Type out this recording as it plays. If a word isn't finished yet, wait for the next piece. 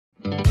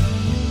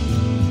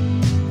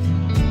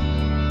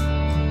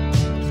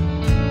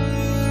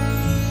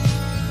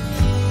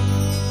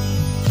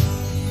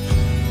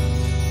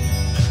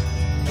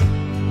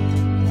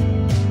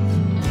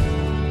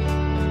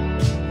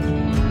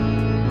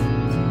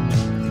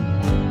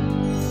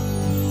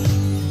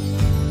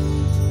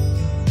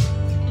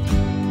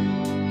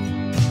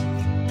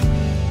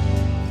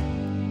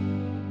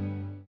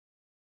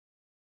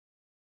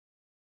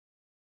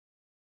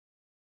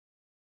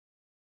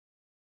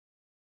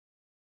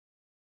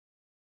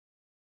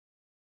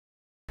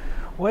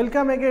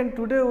Welcome again.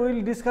 Today we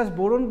will discuss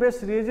boron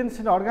based reagents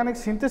in organic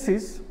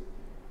synthesis.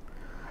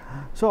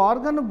 So,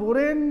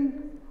 organoborane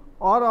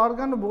or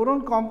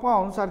organoboron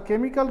compounds are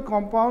chemical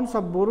compounds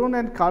of boron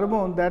and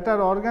carbon that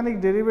are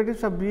organic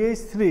derivatives of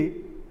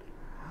BH3.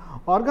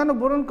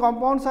 Organoboron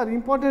compounds are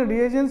important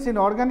reagents in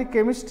organic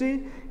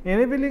chemistry,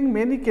 enabling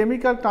many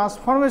chemical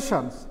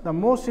transformations. The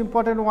most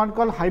important one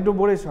called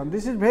hydroboration.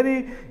 This is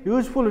very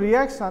useful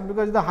reaction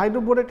because the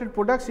hydroborated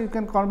products you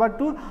can convert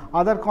to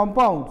other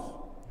compounds.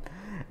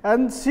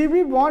 And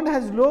Cb bond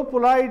has low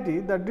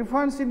polarity. The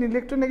difference in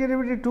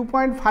electronegativity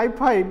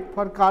 2.55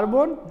 for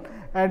carbon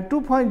and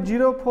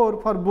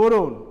 2.04 for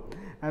boron,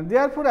 and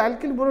therefore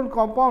alkyl boron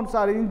compounds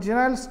are in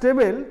general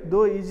stable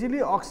though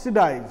easily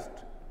oxidized.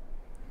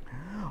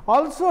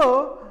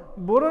 Also,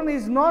 boron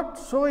is not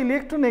so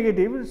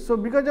electronegative. So,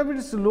 because of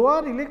its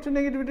lower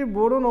electronegativity,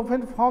 boron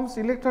often forms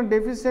electron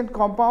deficient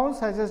compounds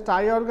such as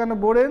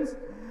triorganoborones.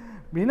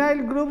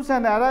 Vinyl groups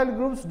and aryl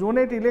groups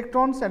donate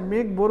electrons and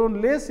make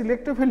boron less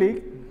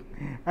electrophilic,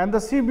 and the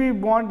Cb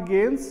bond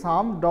gains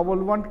some double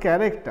bond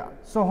character.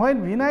 So,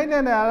 when vinyl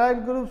and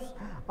aryl groups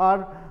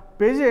are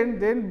present,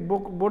 then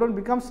boron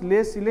becomes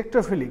less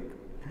electrophilic.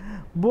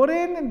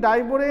 Borane,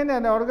 diborane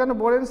and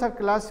organoboranes are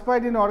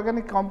classified in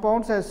organic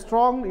compounds as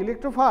strong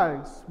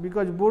electrophiles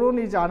because boron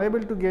is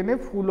unable to gain a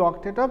full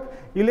octet of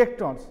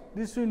electrons.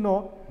 This we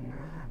know.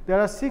 There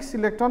are 6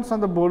 electrons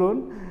on the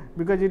boron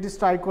because it is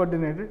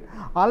tricoordinated.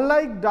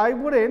 Unlike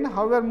diborane,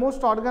 however,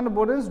 most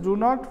organoboranes do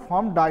not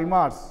form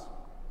dimers.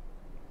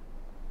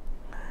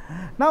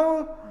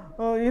 Now,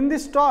 in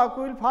this talk,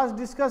 we will first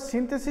discuss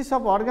synthesis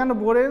of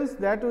organoboranes,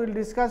 that we will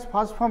discuss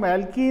first from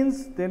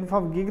alkenes, then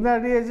from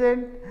Gigner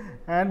reagent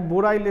and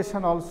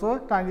borylation also,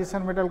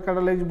 transition metal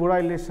catalyzed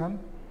borylation.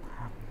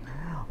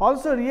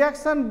 Also,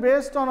 reaction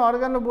based on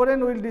organoborane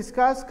we will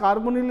discuss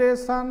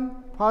carbonylation,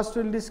 first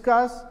we will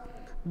discuss,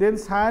 then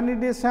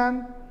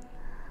cyanidation.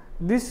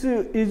 This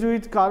is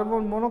with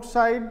carbon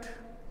monoxide,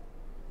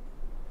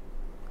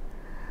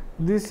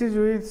 this is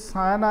with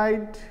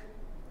cyanide,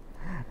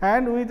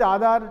 and with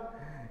other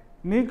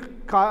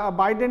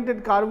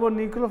bidentate carbon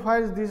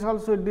nucleophiles. This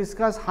also will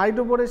discuss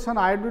hydroboration,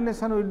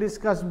 iodination, we will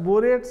discuss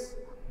borates,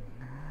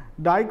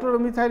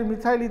 dichloromethyl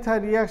methyl ether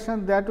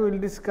reaction, that we will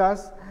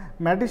discuss,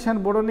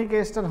 Mattison boronic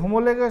ester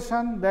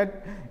homologation,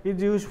 that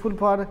is useful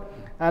for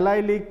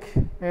allylic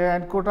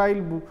and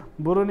cotyl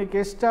boronic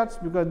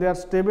esters because they are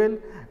stable,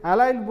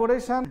 allyl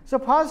boration. So,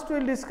 first we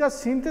will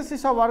discuss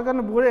synthesis of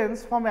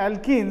organoboranes from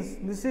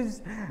alkenes. This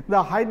is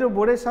the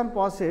hydroboration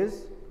process.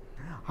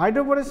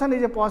 Hydroboration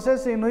is a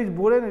process in which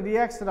boron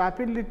reacts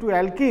rapidly to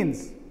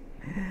alkenes,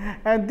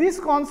 and this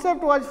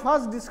concept was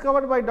first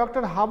discovered by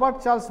Dr.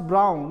 Herbert Charles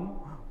Brown,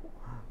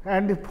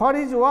 and for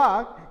his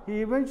work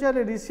he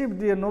eventually received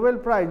the Nobel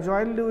Prize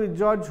jointly with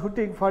George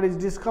Huttig for his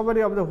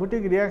discovery of the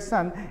Huttig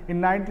reaction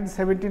in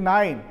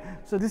 1979.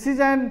 So, this is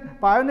an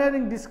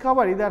pioneering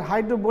discovery, that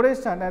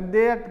hydroboration, and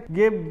they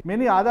gave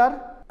many other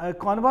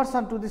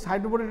conversion to this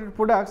hydroborated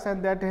products,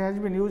 and that has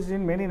been used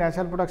in many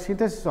natural product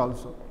synthesis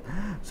also.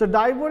 So,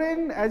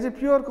 diborane as a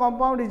pure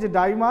compound is a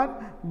dimer.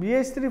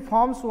 BH3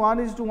 forms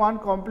 1:1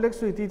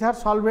 complex with ether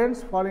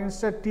solvents, for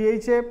instance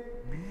THF.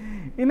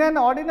 In an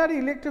ordinary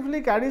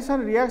electrophilic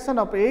addition reaction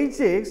of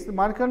HX,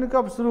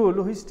 Markovnikov's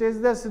rule, which states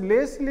that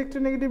less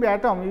electronegative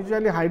atom,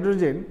 usually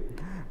hydrogen,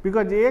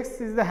 because X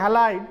is the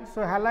halide,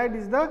 so halide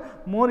is the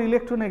more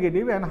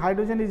electronegative and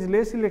hydrogen is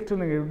less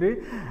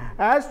electronegative.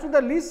 As to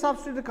the least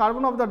substituted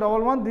carbon of the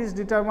double bond, this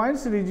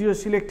determines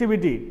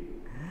regioselectivity.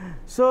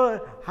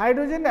 So,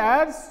 hydrogen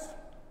adds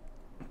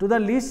to the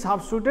least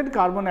substituted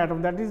carbon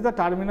atom, that is the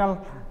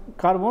terminal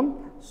carbon.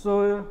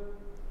 So,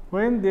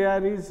 when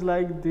there is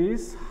like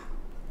this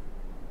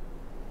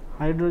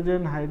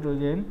hydrogen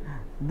hydrogen,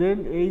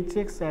 then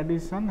HX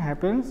addition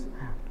happens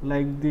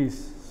like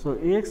this. So,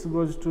 X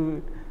goes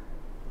to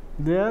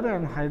there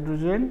and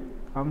hydrogen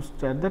comes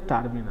to at the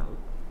terminal.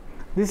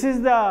 This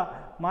is the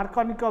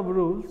Markovnikov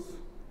rules.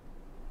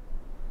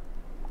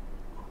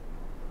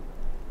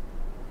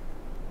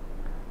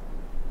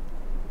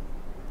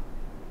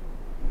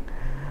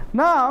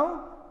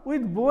 Now,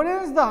 with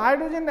boranes, the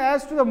hydrogen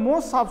adds to the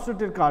most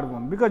substituted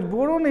carbon because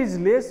boron is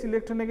less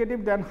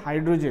electronegative than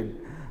hydrogen.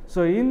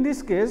 So, in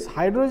this case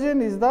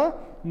hydrogen is the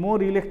more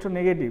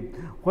electronegative,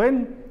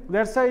 when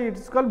that is why it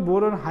is called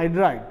boron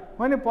hydride.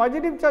 When a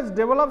positive charge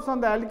develops on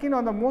the alkene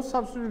on the most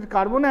substituted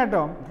carbon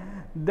atom,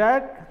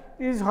 that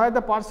is where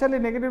the partially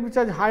negatively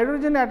charged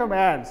hydrogen atom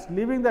adds,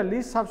 leaving the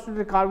least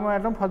substituted carbon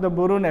atom for the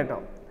boron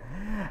atom.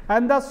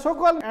 And the so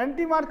called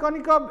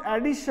anti-Markovnikov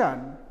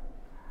addition,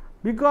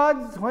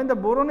 because when the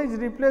boron is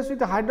replaced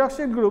with a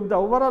hydroxyl group, the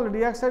overall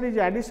reaction is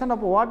addition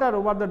of water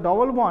over the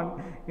double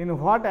bond in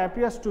what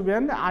appears to be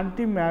an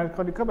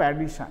anti-Markovnikov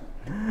addition.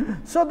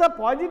 So, the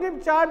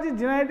positive charge is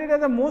generated as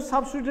the most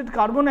substituted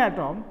carbon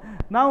atom.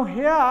 Now,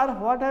 here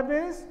what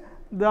happens?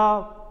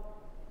 The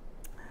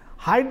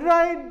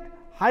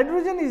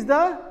hydrogen is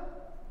the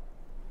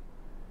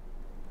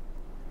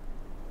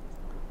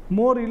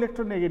more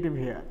electronegative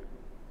here.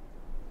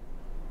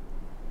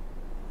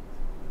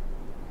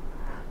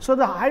 So,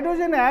 the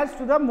hydrogen adds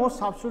to the most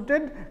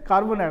substituted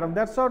carbon atom.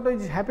 That is what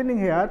is happening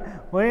here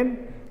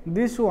when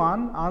this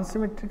one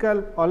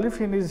unsymmetrical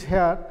olefin is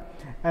here,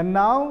 and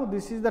now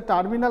this is the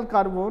terminal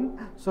carbon.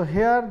 So,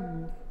 here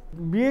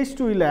BH2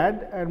 will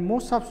add and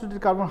most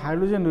substituted carbon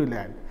hydrogen will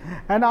add,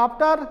 and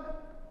after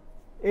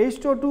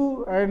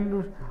H2O2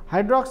 and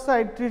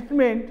hydroxide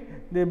treatment,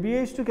 the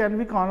BH2 can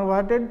be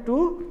converted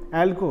to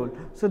alcohol.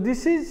 So,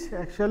 this is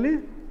actually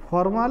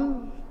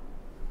formal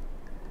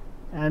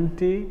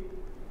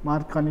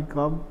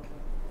anti-Markovnikov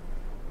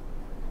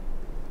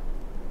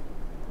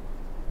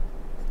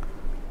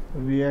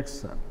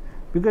reaction,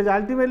 because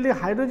ultimately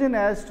hydrogen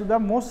adds to the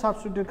most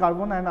substituted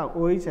carbon and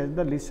OH as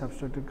the least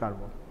substituted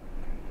carbon.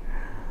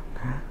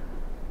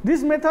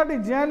 This method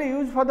is generally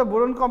used for the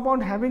boron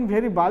compound having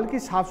very bulky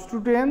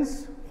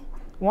substituents.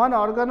 One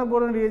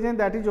organoboron reagent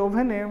that is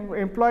often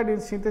employed in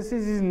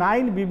synthesis is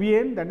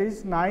 9-BBN, that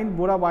is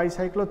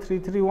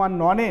 9-bora-bicyclo-331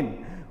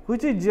 non-N,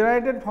 which is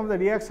generated from the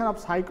reaction of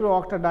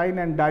cyclooctadiene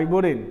and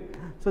diborane.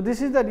 So,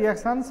 this is the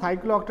reaction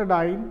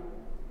cyclooctadiene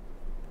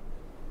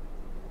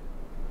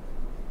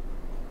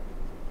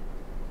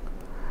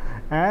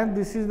and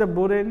this is the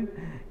borane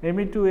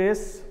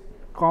Me2S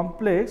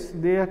complex.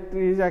 They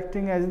is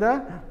acting as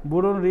the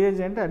boron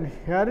reagent, and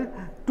here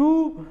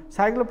two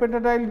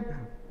cyclopentadiene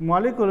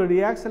molecule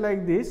reacts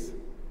like this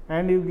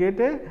and you get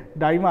a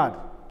dimer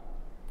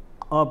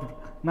of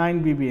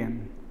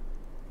 9-BBN.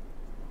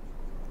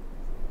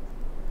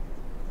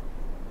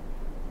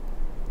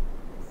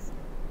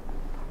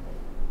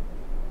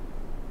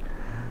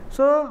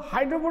 So,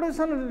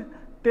 hydroboration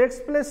takes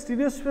place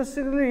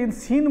stereospecifically in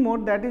syn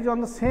mode, that is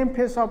on the same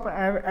phase of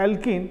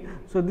alkene.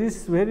 So, this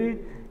is very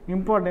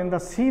important, the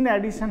syn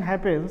addition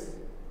happens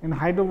in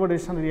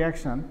hydroboration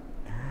reaction.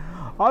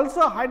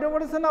 Also,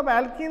 hydroboration of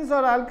alkenes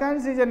or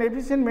alkynes is an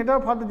efficient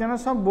method for the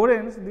generation of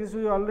boranes, this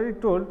we already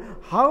told.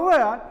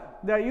 However,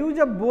 the use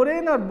of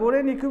borane or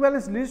borane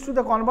equivalents leads to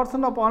the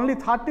conversion of only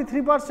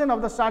 33%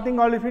 of the starting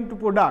olefin to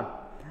product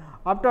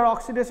after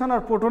oxidation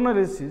or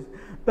protonolysis.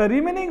 The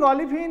remaining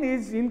olefin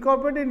is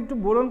incorporated into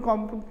boron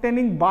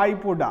containing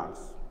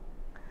byproducts.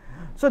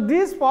 So,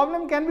 this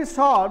problem can be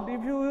solved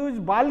if you use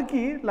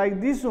bulky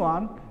like this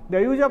one. The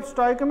use of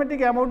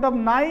stoichiometric amount of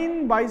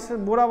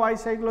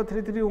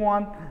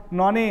 9-bora-bicyclo-331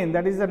 non-N,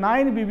 that is the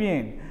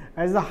 9-BBN,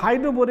 as the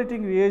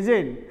hydroborating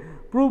reagent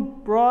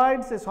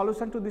provides a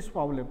solution to this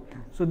problem.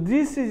 So,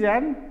 this is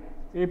an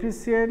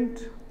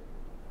efficient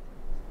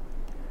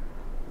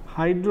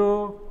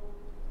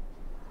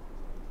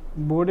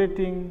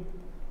hydroborating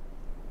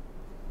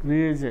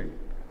reagent,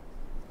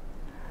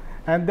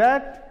 and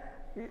that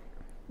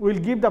will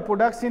give the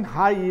products in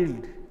high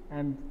yield,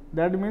 and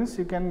that means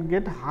you can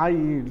get high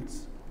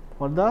yields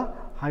for the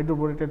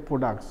hydroborated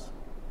products.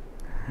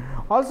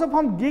 Also,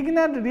 from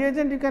Gigner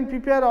reagent you can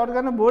prepare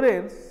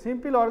organoboranes.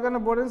 Simple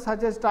organoboranes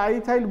such as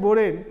triethyl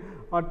borane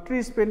or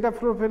tris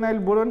pentafluorophenyl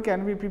boron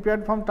can be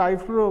prepared from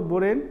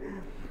trifluoroborane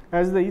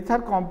as the ether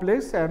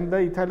complex and the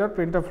ethyl or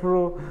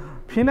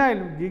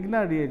pentafluorophenyl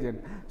Gigner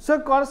reagent. So,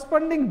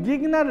 corresponding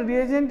Gigner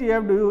reagent you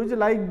have to use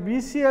like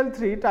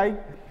BCl3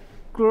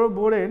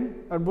 trichloroborane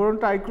or boron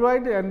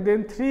trichloride, and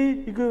then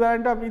 3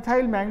 equivalent of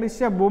ethyl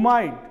magnesium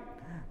bromide.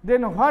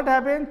 Then what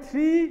happens?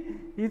 3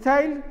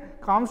 ethyl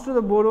comes to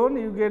the boron,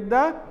 you get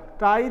the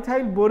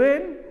triethyl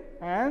borane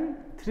and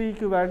 3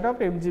 equivalent of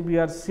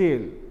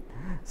MgBrCl.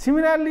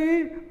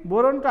 Similarly,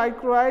 boron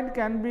trichloride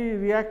can be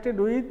reacted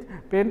with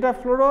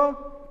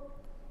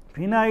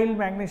pentafluorophenyl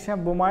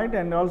magnesium bromide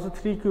and also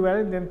 3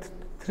 equivalent, then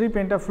 3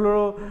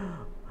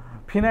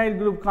 pentafluorophenyl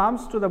group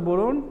comes to the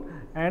boron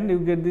and you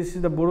get this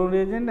is the boron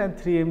reagent and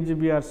 3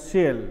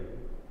 MgBrCl.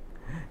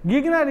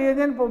 Gigner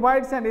reagent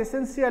provides an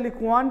essentially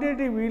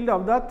quantitative yield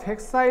of the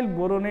thiaxyl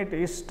boronate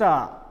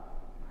ester.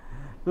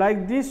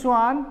 Like this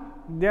one,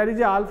 there is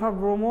a alpha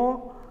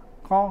bromo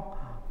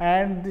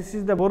and this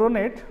is the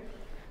boronate,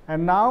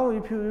 and now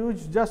if you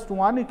use just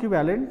one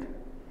equivalent,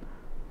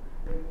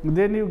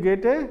 then you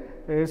get a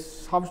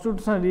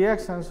substitution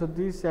reaction. So,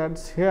 this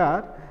adds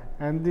here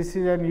and this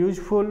is an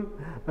useful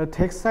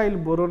thiaxyl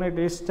boronate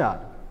ester,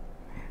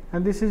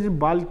 and this is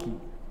bulky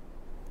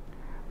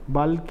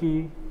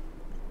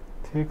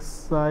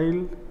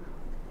thiaxyl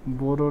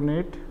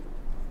boronate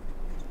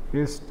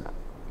ester.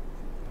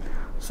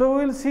 So,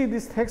 we will see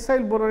this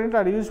thiaxyl boronate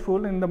are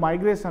useful in the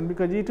migration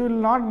because it will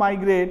not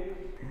migrate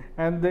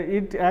and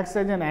it acts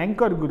as an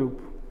anchor group.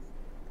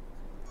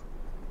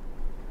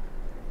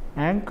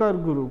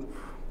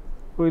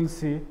 We will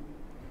see.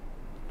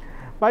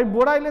 By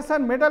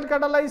borylation, metal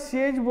catalyzed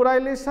CH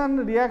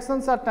borylation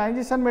reactions are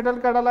transition metal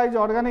catalyzed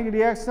organic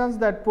reactions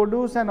that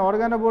produce an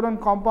organoboron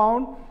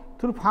compound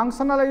through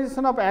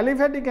functionalization of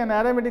aliphatic and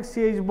aromatic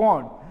CH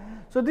bond.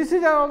 So, this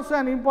is also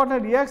an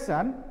important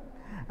reaction,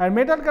 and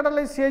metal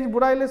catalyzed CH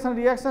borylation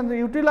reactions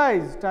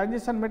utilize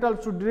transition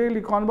metals to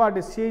directly convert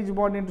a CH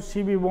bond into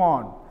CB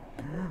bond.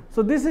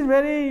 So, this is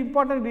very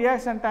important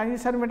reaction,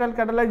 transition metal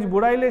catalyzed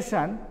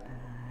borylation,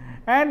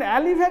 and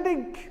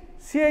aliphatic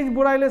CH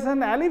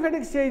borylation,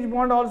 aliphatic CH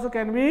bond also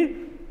can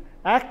be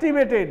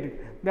activated,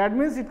 that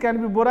means it can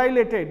be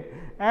borylated,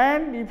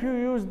 and if you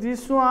use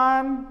this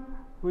one,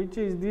 which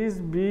is this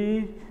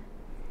B,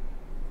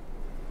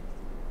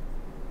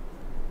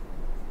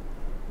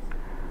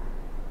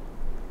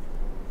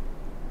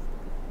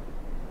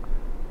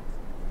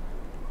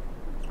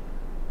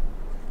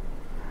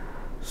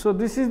 so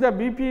this is the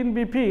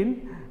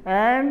bpene,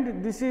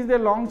 and this is the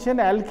long chain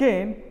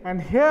alkane,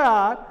 and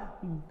here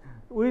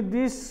with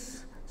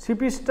this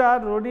Cp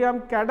star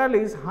rhodium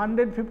catalyst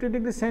 150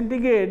 degree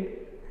centigrade,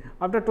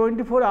 after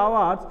 24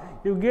 hours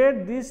you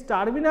get this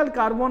terminal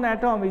carbon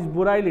atom is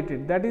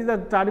borylated, that is the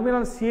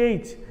terminal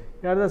CH,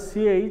 here the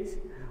CH,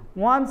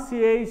 one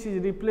CH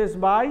is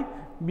replaced by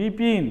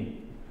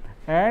bpene,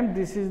 and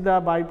this is the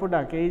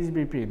byproduct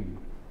H-bpene.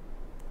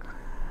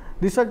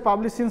 This was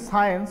published in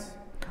Science.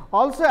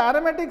 Also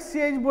aromatic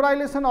CH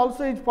borylation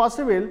also is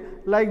possible,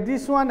 like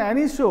this one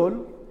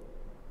anisole.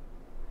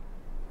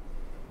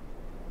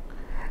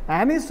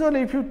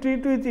 Anisole, if you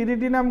treat with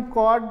iridium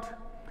quad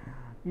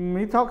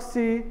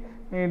methoxy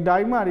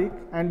dimeric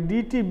and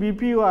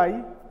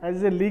DT-BPY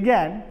as a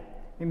ligand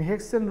in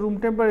hexane room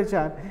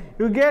temperature,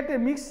 you get a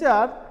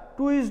mixture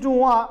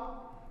 2:1.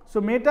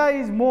 So meta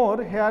is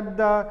more, here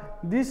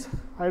this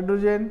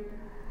hydrogen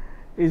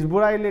is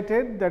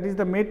borylated, that is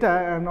the meta,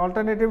 and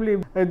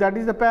alternatively that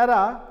is the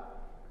para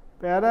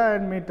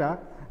and meta.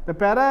 The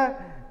para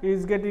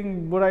is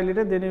getting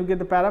borylated, then you get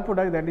the para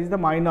product, that is the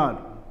minor.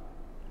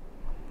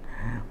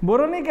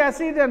 Boronic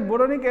acid and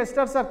boronic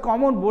esters are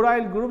common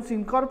boryl groups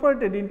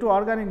incorporated into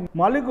organic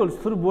molecules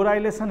through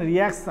borylation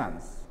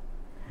reactions.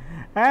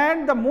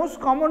 And the most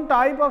common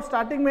type of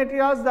starting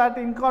materials that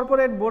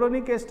incorporate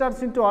boronic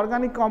esters into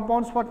organic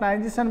compounds for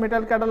transition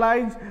metal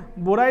catalyzed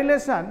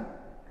borylation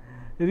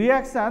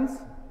reactions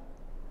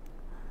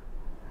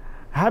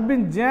have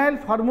been general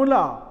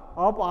formula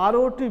of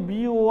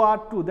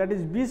ROT-BOR2, that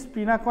is bis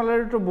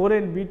pinacollated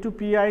borane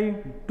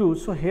B2PIN2.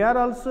 So here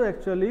also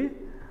actually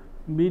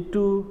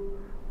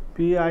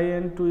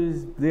B2PIN2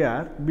 is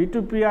there,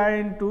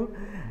 B2PIN2,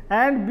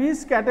 and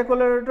bis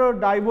catecholated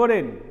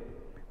diborane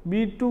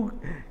B2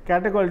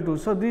 catechol 2.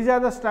 So these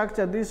are the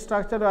structure, this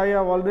structure I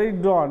have already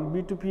drawn,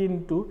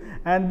 B2PIN2,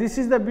 and this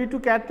is the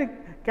B2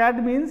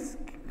 cat means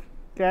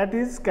cat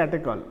is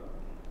catechol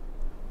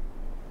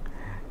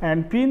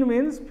and pin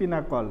means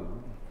pinacol.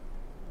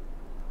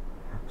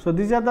 So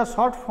these are the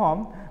short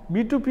form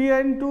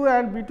B2PN2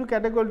 and B2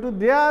 catechol 2.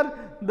 They are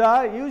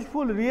the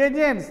useful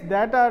reagents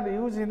that are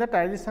used in the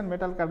transition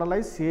metal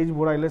catalyzed CH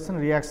borylation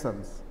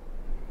reactions.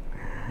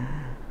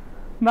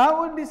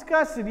 Now we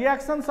discuss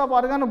reactions of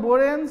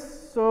organoboranes.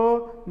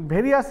 So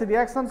various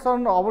reactions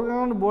on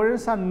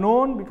organoboranes are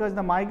known because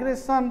the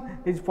migration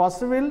is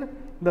possible.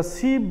 The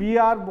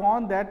CBr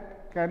bond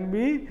that can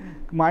be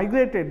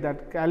migrated,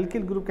 that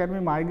alkyl group can be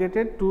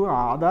migrated to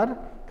other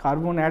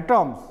carbon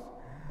atoms.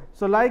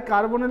 So like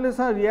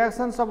carbonylation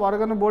reactions of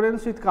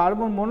organoboranes with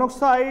carbon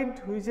monoxide,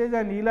 which is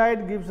an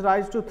halide, gives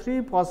rise to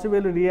 3 possible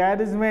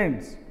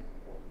rearrangements.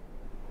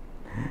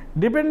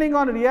 Depending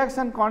on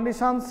reaction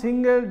conditions,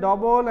 single,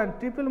 double and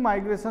triple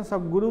migrations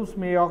of groups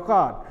may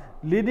occur,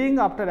 leading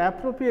after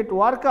appropriate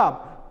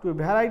workup to a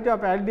variety of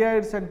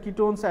aldehydes and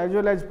ketones as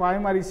well as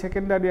primary,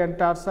 secondary and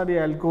tertiary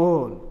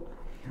alcohol.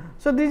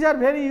 So these are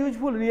very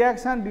useful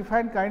reaction,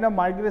 different kind of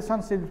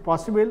migrations is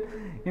possible.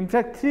 In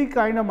fact, 3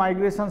 kind of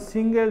migrations,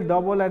 single,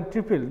 double and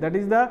triple, that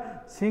is the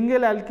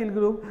single alkyl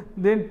group,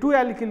 then 2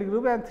 alkyl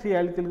group and 3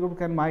 alkyl group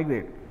can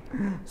migrate.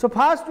 So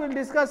first we will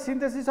discuss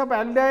synthesis of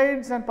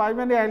aldehydes and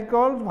primary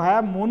alcohols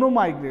via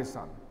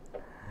monomigration.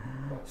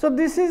 So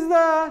this is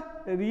the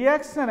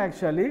reaction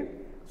actually.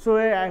 So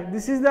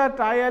this is the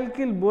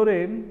trialkyl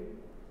borane,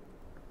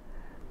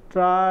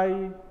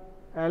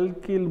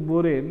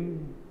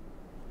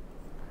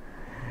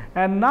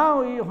 and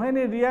now when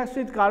it reacts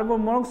with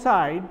carbon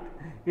monoxide,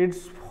 it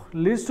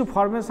leads to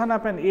formation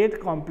of an 8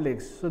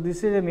 complex. So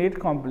this is an 8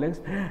 complex,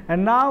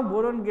 and now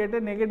boron get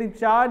a negative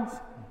charge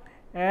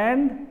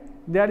and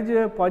there is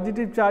a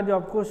positive charge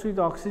of course with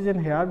oxygen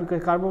here,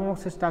 because carbon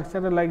monoxide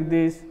structure like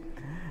this,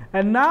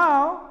 and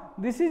now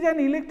this is an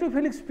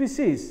electrophilic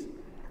species.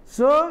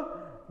 So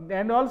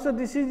and also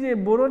this is a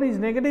boron is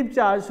negative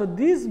charge, so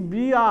this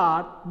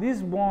Br,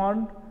 this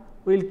bond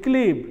will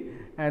cleave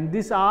and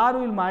this R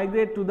will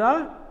migrate to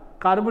the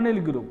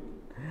carbonyl group,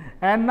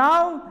 and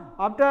now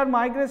after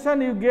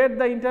migration you get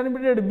the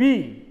intermediate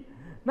B.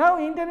 Now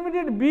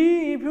intermediate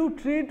B, if you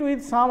treat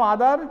with some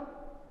other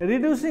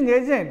reducing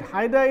agent,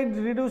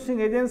 hydride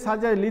reducing agents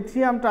such as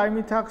lithium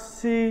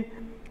trimethoxy,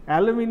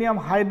 aluminum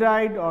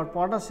hydride or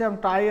potassium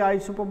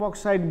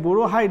triisopropoxide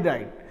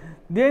borohydride,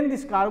 then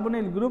this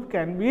carbonyl group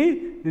can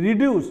be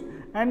reduced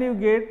and you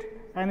get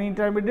an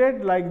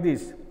intermediate like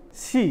this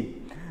C.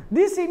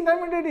 This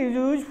intermediate is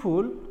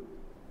useful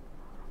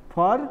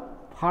for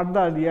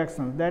further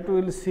reactions that we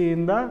will see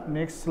in the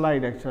next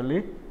slide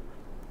actually.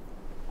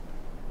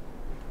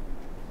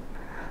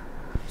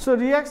 So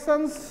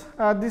reactions,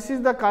 this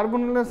is the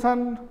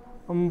carbonylation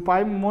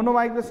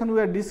monomigration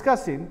we are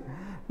discussing.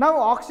 Now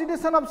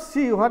oxidation of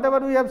C, whatever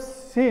we have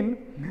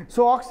seen,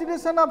 so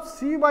oxidation of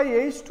C by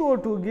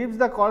H2O2 gives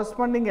the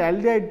corresponding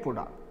aldehyde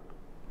product.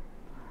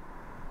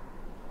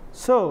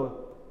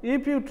 So,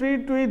 if you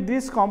treat with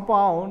this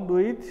compound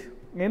with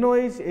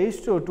NOH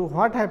H2O2,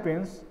 what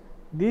happens?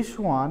 This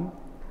one,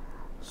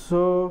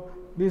 so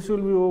this will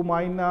be O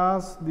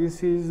minus,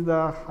 this is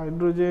the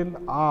hydrogen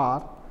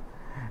R,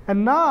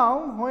 and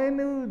now when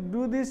you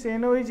do this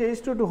NOH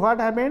H2O2, what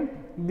happened?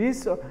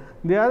 This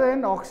the other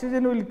end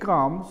oxygen will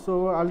come.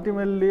 So,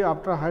 ultimately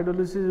after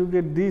hydrolysis you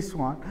get this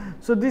one.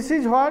 So, this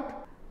is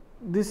what?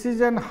 This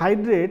is an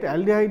hydrate,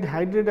 aldehyde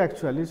hydrate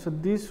actually. So,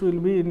 this will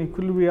be in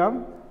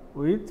equilibrium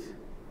with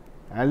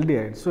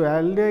aldehyde. So,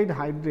 aldehyde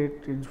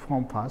hydrate is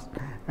formed first,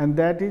 and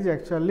that is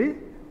actually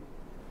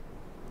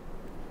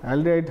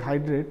aldehyde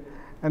hydrate,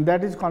 and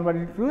that is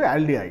converted to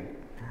aldehyde.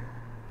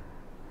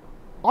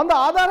 On the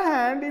other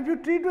hand, if you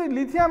treat with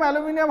lithium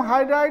aluminum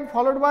hydride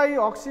followed by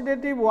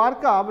oxidative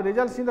workup,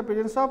 results in the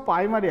presence of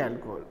primary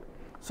alcohol.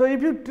 So,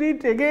 if you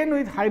treat again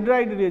with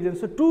hydride reagent,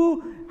 so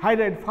two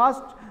hydride,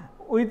 first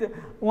with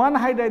one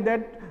hydride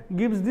that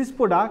gives this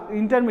product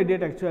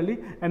intermediate actually,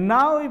 and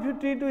now if you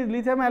treat with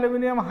lithium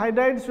aluminum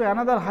hydride, so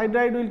another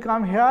hydride will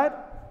come here,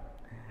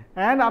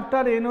 and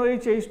after NOH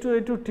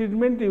H2O2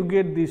 treatment you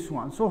get this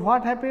one. So,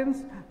 what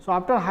happens? So,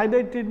 after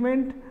hydride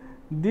treatment,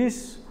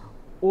 this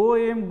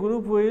OM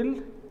group will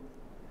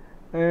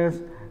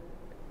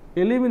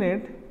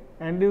eliminate,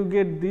 and you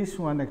get this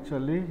one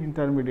actually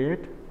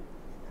intermediate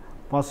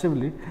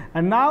possibly,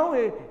 and now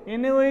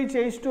NaOH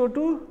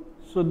H2O2.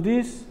 So,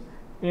 this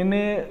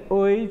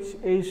NaOH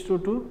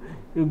H2O2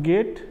 you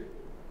get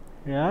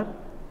here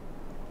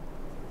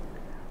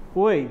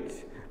OH,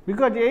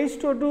 because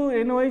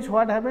H2O2 NOH,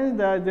 what happens?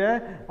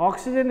 The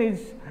oxygen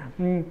is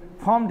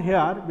formed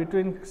here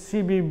between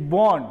CB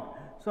bond.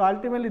 So,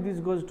 ultimately this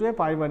goes to a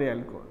primary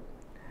alcohol.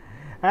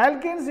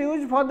 Alkenes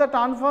used for the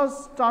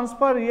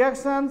transfer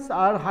reactions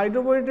are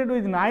hydroborated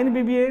with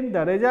 9-BBN.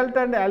 The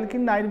resultant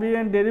alkene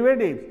 9-BBN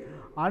derivatives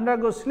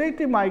undergo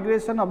selective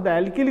migration of the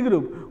alkyl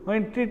group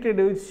when treated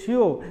with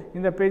CO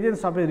in the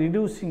presence of a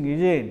reducing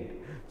agent.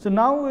 So,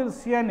 now we will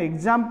see an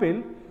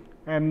example,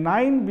 and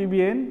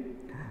 9-BBN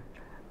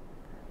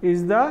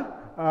is the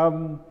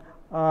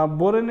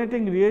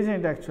boronating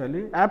reagent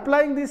actually.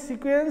 Applying this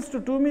sequence to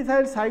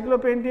 2-methyl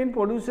cyclopentane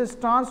produces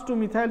trans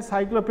 2-methyl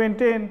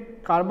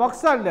cyclopentane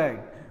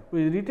carboxylaldehyde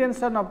with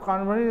retention of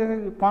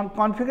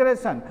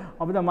configuration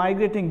of the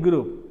migrating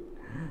group.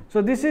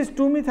 So, this is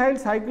 2-methyl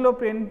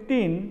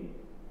cyclopentane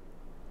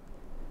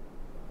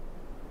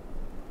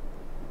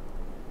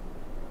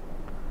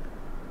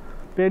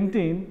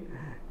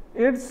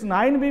its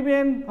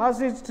 9-BBN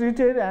first is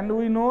treated, and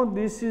we know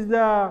this is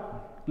the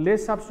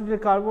less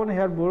substituted carbon,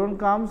 here boron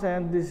comes,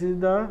 and this is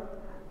the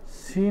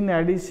syn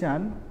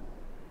addition.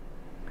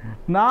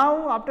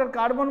 Now, after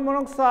carbon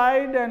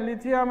monoxide and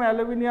lithium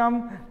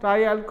aluminum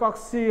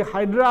trialkoxy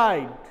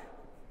hydride,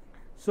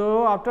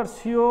 so after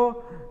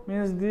CO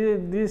means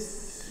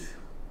this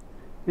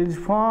is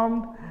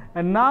formed,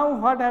 and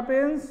now what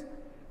happens?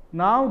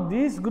 Now,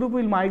 this group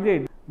will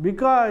migrate,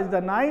 because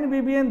the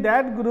 9-BBN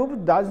that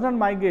group does not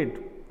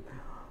migrate.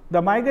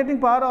 The migrating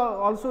power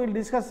also we will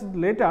discuss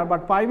later,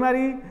 but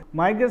primary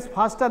migrates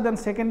faster than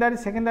secondary,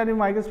 secondary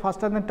migrates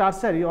faster than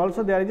tertiary.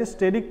 Also there is a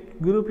steric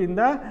group in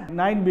the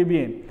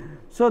 9-BBN.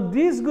 So,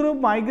 this group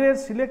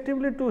migrates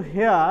selectively to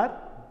here,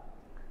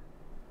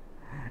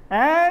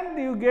 and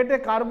you get a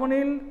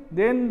carbonyl,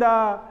 then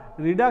the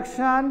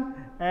reduction,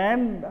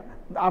 and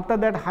after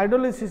that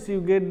hydrolysis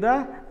you get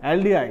the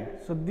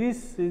aldehyde. So,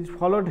 this is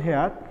followed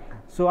here.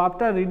 So,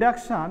 after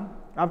reduction,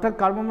 after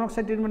carbon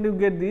monoxide treatment you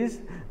get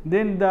this,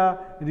 then the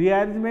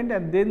rearrangement,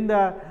 and then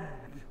the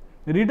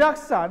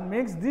reduction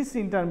makes this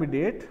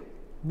intermediate.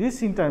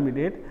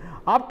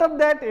 After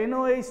that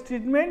NOH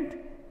treatment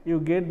you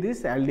get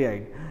this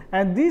aldehyde,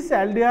 and this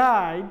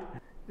aldehyde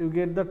you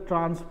get the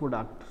trans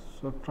product.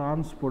 So,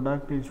 trans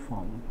product is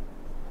formed.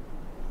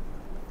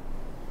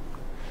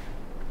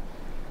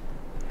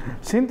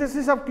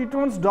 Synthesis of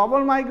ketones,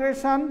 double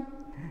migration.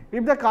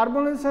 If the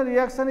carbonylation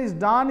reaction is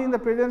done in the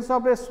presence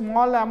of a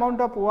small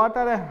amount of water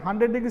at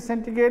 100 degrees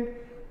centigrade,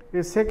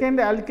 a second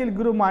alkyl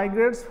group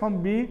migrates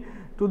from B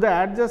to the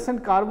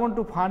adjacent carbon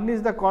to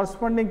furnish the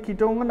corresponding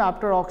ketone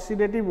after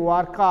oxidative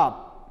workup.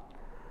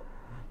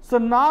 So,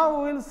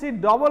 now we will see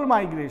double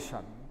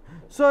migration.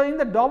 So, in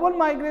the double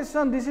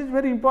migration, this is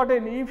very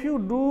important. If you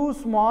do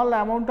small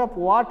amount of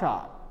water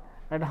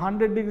at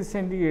 100 degrees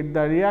centigrade,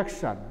 the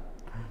reaction,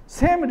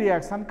 same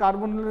reaction,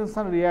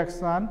 carbonylation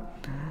reaction,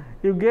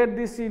 you get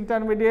this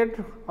intermediate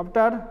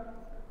after.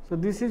 So,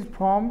 this is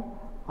formed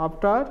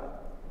after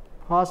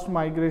first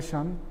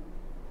migration.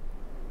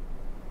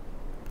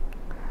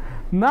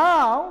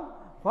 Now,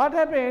 what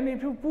happens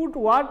if you put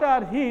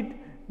water heat,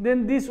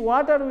 then this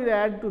water will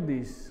add to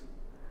this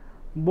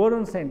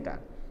boron center,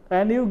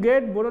 and you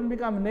get boron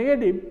become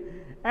negative,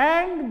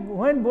 and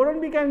when boron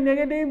becomes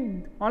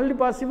negative, only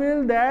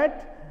possible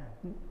that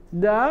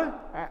the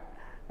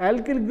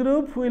alkyl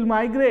group will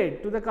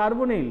migrate to the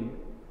carbonyl,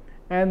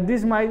 and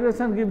this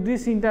migration gives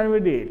this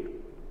intermediate.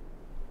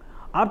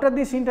 After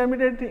this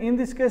intermediate, in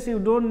this case you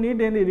do not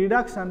need any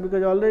reduction,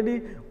 because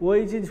already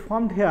OH is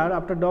formed here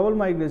after double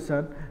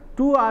migration,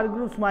 two R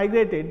groups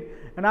migrated,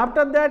 and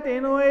after that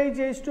NOH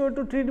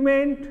H2O2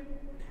 treatment.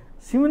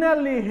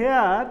 Similarly,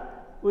 here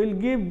we will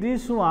give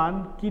this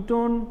one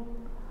ketone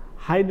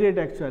hydrate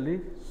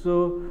actually.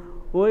 So,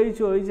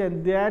 OH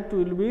and that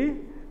will be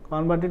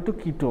converted to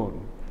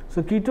ketone.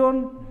 So,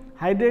 ketone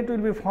hydrate will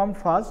be formed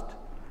first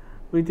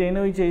with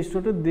NOH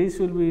H2O2, this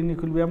will be in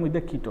equilibrium with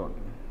the ketone.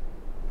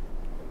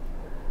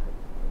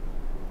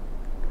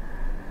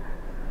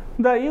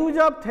 The use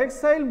of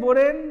thiaxyl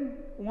borane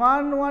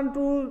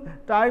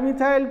 1,1,2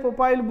 trimethyl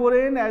propyl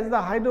borane as the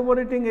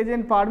hydroborating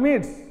agent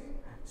permits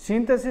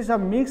synthesis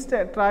of mixed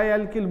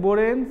trialkyl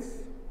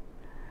boranes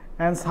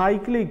and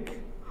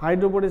cyclic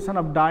hydroboration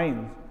of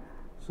dienes.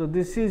 So,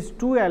 this is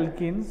 2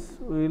 alkenes,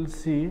 we will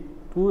see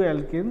 2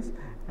 alkenes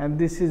and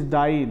this is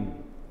diene.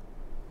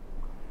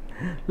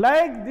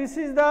 Like this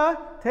is the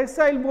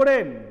thiaxyl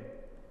borane.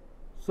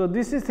 So,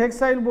 this is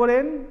thiaxyl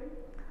borane.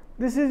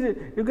 This is,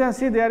 you can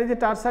see there is a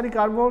tertiary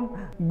carbon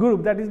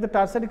group, that is the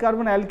tertiary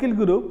carbon alkyl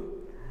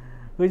group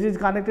which is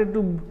connected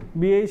to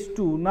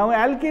BH2. Now,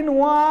 alkene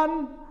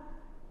 1,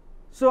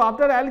 so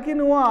after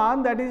alkene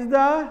 1, that is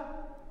the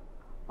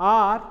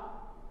R,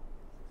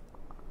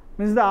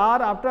 means the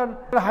R, after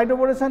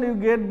hydroboration you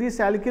get this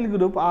alkyl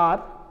group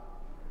R,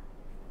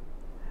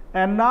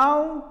 and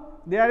now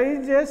there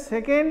is a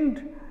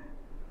second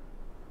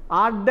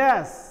R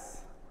dash.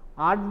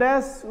 R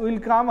dash will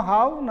come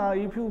how? Now,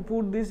 if you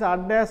put this R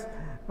dash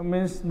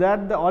means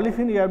that the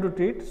olefin you have to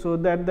treat. So,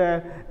 that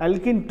the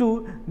alkene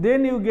 2,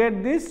 then you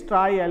get this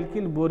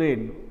trialkyl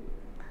borane.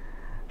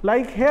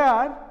 Like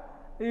here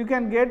you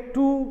can get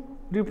 2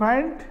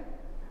 different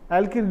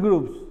alkyl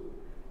groups.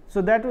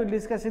 So, that we will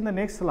discuss in the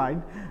next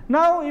slide.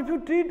 Now, if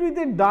you treat with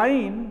a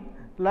diene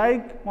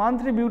like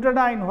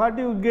 1,3-butadiene, what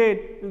you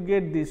get? You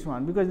get this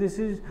one, because this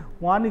is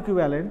 1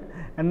 equivalent,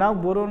 and now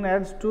boron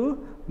adds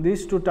to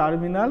these 2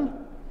 terminal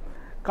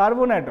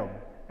carbon atom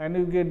and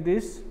you get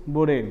this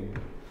borane.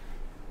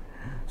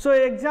 So,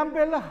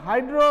 example,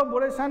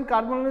 hydroboration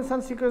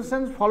carbonylation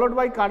sequences followed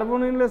by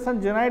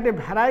carbonylation generate a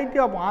variety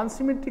of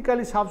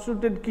unsymmetrically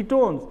substituted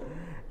ketones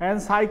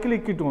and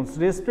cyclic ketones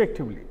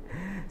respectively.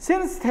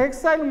 Since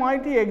thiaxyl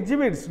moiety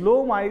exhibits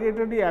low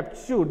migratory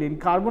aptitude in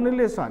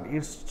carbonylation,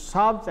 it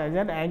serves as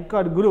an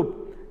anchor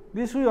group.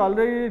 This we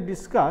already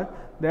discussed,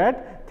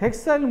 that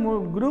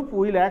thiaxyl group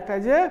will act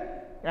as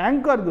a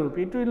anchor group,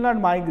 it will not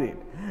migrate.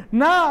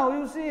 Now,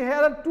 you see here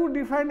are 2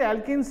 different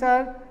alkenes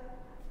are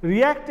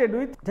reacted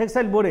with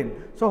thiaxyl borane.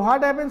 So,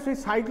 what happens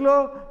with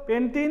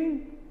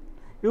cyclopentene?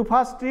 You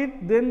first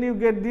treat, then you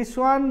get this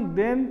one,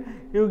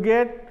 then you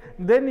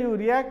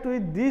react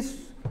with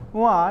this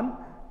one,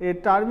 a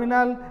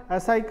terminal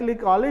acyclic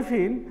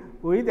olefin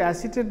with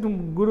acetate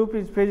group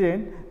is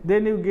present,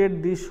 then you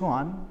get this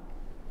one.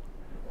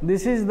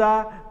 This is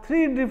the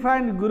 3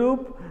 different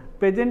group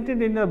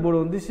presented in the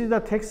boron. This is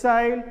the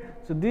thiaxyl.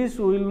 So, this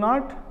will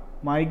not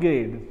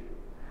migrate.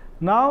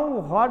 Now,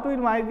 what will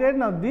migrate?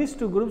 Now, these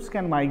 2 groups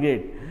can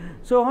migrate.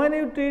 So, when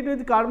you treat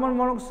with carbon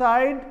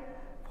monoxide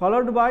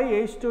followed by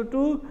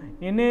H2O2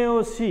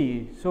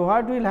 NaOC, so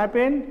what will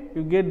happen?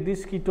 You get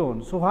this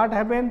ketone. So, what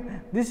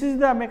happened? This is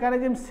the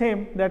mechanism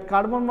same, that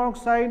carbon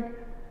monoxide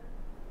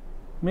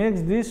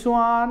makes this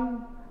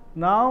one.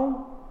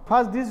 Now,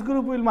 first this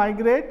group will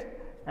migrate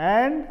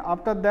and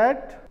after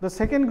that the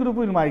second group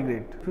will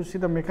migrate. If you see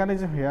the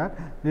mechanism here,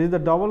 this is the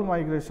double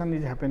migration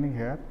is happening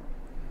here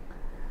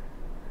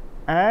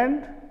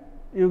and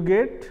you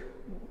get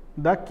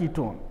the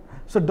ketone.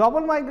 So,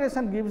 double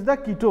migration gives the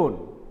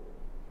ketone.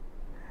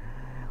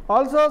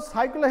 Also,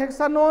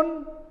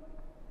 cyclohexanone,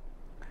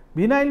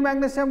 vinyl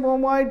magnesium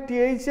bromide,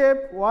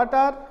 THF,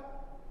 water,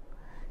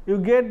 you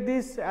get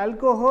this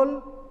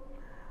alcohol,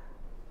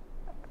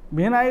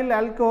 vinyl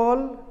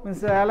alcohol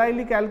means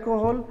allylic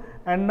alcohol,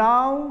 and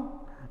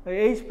now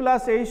H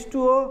plus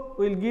H2O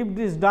will give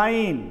this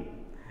diene.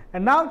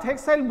 And now,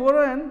 thiaxyl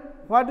boron,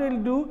 what will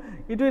do?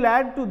 It will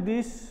add to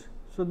this.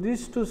 So,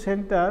 this to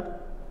center,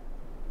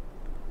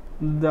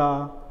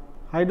 the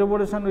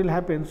hydroboration will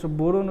happen. So,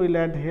 boron will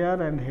add here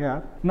and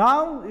here.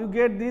 Now, you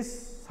get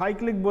this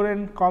cyclic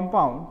boron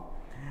compound,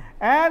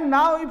 and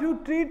now if you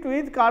treat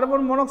with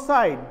carbon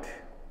monoxide.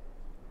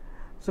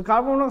 So,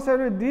 carbon monoxide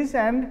with this,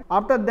 and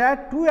after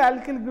that 2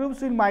 alkyl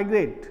groups will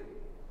migrate.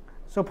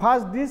 So,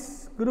 first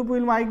this group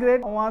will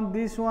migrate on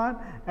this one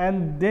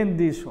and then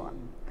this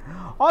one.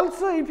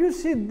 Also, if you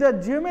see the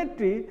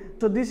geometry,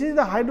 so this is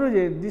the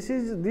hydrogen,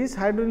 this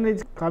hydrogen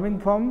is coming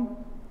from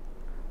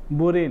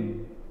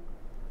borane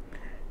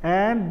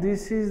and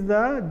this is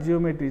the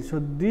geometry.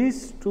 So,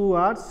 these 2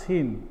 are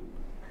seen,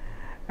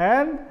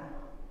 and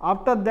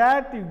after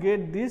that you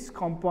get this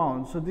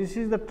compound. So, this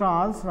is the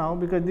trans now,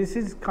 because this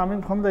is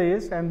coming from the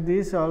S and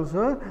this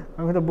also coming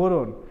from the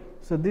boron.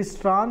 So, this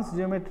trans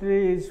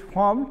geometry is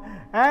formed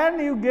and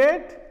you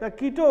get the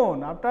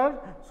ketone. After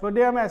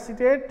sodium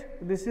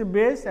acetate, this is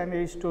base, and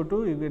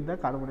H2O2 you get the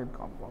carbonate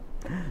compound.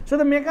 So,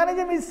 the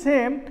mechanism is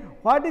same.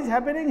 What is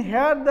happening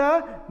here,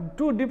 the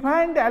 2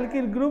 different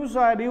alkyl groups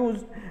are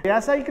used,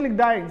 acyclic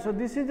diene. So,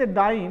 this is a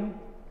diene,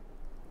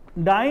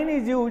 diene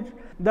is used.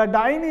 the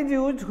diene is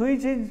used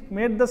which is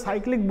made the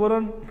cyclic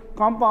boron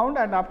compound,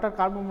 and after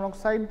carbon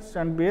monoxide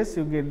and base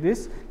you get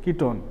this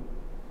ketone.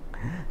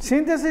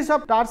 Synthesis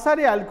of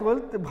tertiary alcohol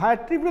via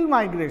triple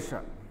migration.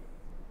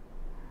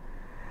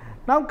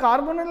 Now,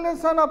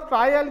 carbonylation of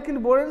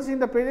trialkyl boranes in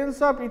the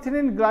presence of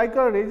ethylene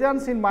glycol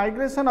results in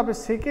migration of a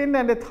second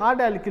and a third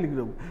alkyl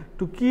group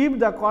to keep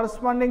the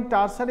corresponding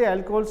tertiary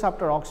alcohols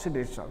after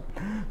oxidation.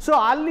 So,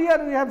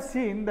 earlier we have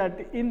seen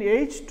that in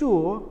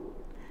H2O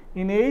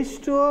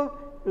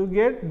you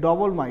get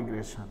double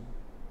migration.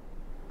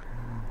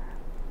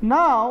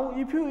 Now,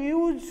 if you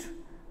use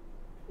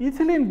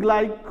ethylene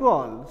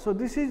glycol, so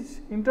this is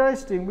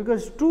interesting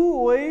because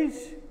two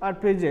OH are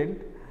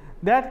present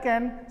that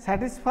can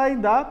satisfy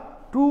the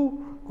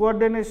two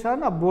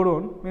coordination of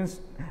boron,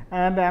 means,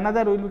 and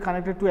another will be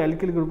connected to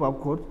alkyl group of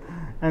course,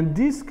 and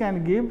this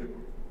can give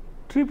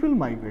triple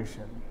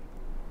migration.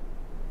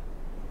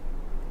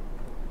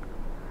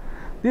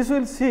 This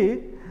will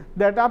see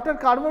that after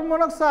carbon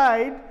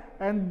monoxide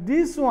and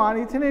this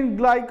one ethylene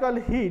glycol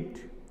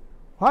hit,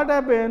 what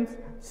happens?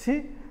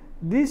 See,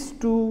 these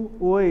two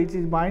OH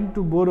is bind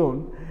to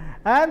boron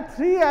and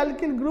three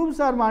alkyl groups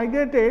are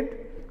migrated.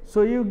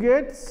 So, you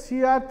get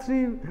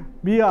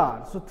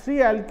Cr3Br. So, three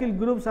alkyl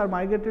groups are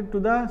migrated to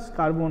the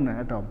carbon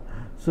atom.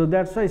 So,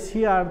 that is why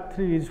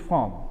Cr3 is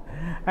formed,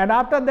 and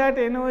after that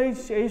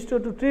NOH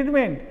H2O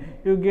treatment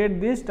you get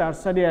this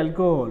tertiary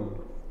alcohol.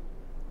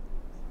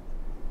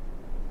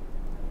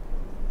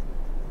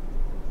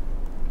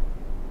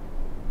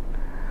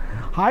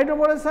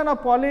 Hydroboration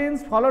of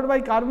polyenes followed by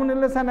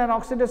carbonylation and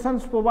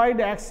oxidations provide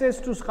access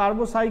to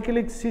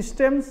carbocyclic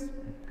systems.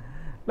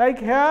 Like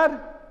here,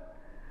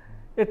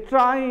 a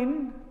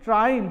trine,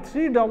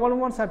 three double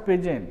bonds are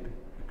present,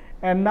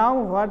 and now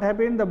what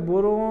happened? The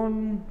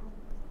boron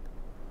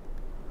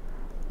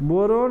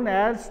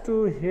adds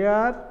to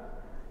here,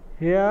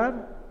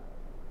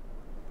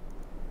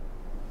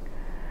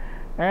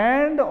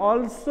 and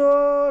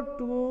also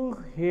to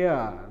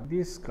here,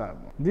 this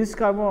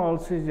carbon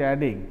also is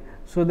adding,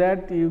 so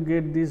that you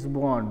get this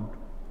bond,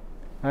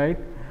 right.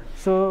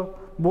 So,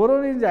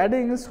 boron is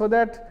adding, so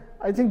that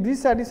I think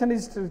this addition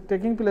is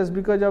taking place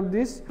because of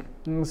this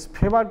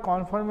favored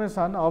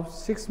conformation of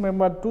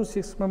two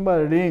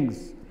 6-member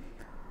rings.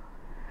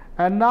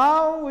 And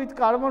now with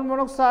carbon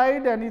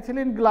monoxide and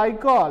ethylene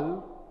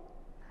glycol,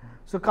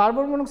 so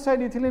carbon monoxide,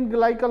 ethylene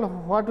glycol,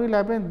 what will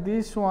happen?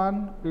 This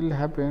one will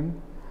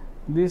happen,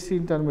 this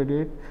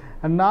intermediate,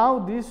 and now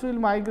this will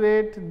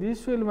migrate, and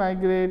this will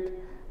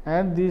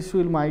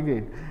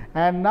migrate,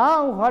 and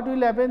now what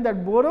will happen?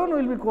 That boron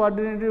will be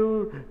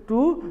coordinated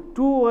to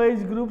two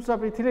OH groups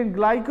of ethylene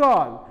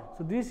glycol.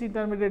 So, this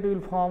intermediate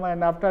will form,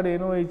 and after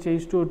NOH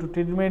H2O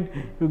treatment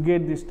you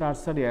get this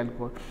tertiary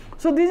alcohol.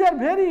 So, these are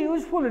very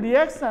useful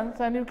reactions,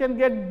 and you can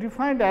get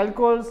defined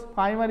alcohols,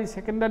 primary,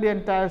 secondary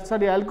and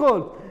tertiary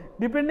alcohols.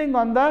 Depending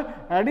on the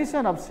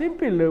addition of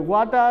simple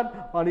water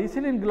or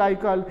ethylene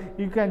glycol,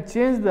 you can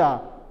change the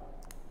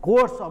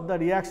course of the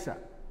reaction.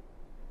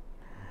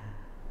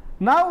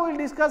 Now, we will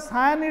discuss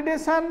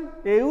cyanidation,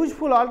 a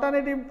useful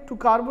alternative to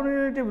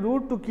carbonative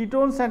route to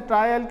ketones and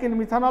trialkyl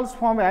methanols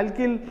from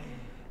alkyl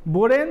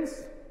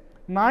boranes.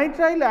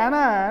 Nitrile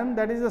anion,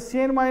 that is the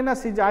CN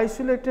minus, is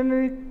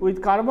isotonic with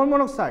carbon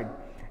monoxide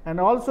and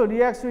also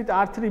reacts with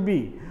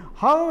R3B.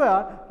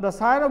 However, the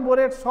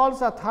cyanoborate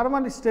salts are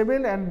thermally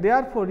stable and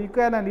therefore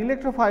require an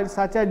electrophile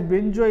such as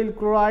benzoyl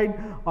chloride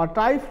or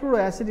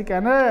trifluoroacidic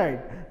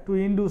anhydride to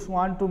induce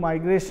 1,2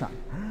 migration.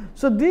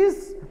 So,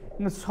 these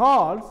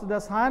salts, the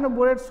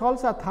cyanoborate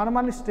salts are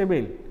thermally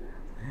stable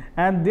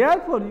and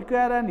therefore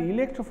require an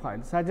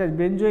electrophile such as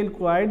benzoyl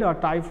chloride or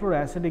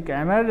trifluoroacidic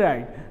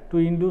anhydride to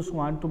induce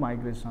 1,2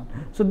 migration.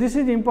 So, this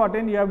is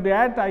important, you have to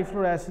add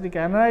trifluoroacidic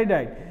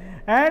anhydride,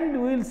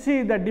 and we will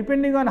see that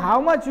depending on how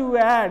much you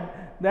add,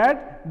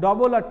 that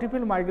double or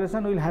triple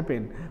migration will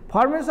happen.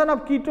 Formation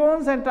of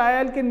ketones and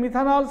trialkyl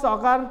methanols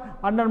occur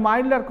under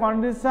milder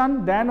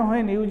condition than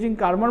when using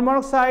carbon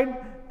monoxide.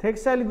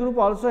 Hexyl group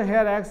also here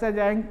acts as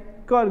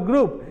anchor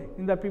group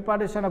in the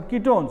preparation of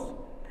ketones.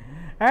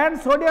 And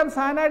sodium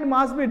cyanide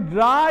must be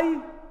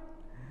dry.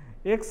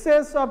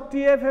 Excess of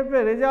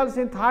TFFA results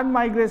in third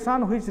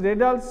migration, which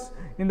results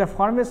in the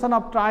formation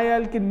of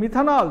trialkyl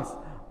methanols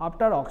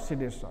after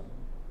oxidation.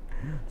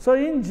 So,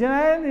 in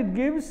general it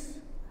gives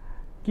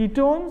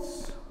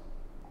ketones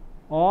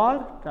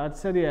or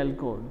tertiary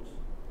alcohols.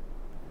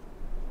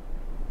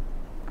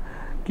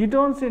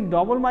 Ketones in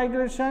double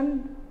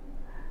migration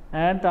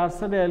and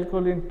tertiary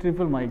alcohol in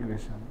triple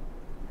migration.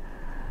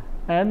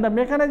 And the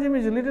mechanism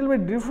is a little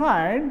bit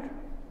different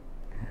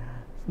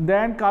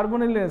than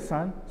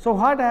carbonylation. So,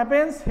 what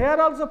happens here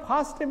also,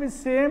 first step is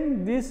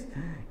same, this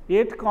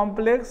 8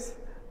 complex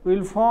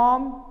will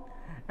form,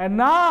 and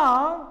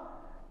now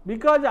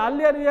because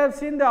earlier we have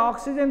seen the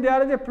oxygen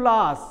there is a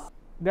plus,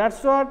 that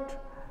is what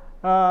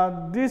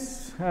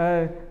this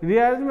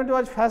rearrangement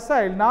was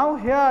facile. Now,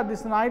 here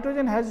this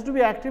nitrogen has to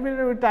be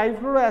activated with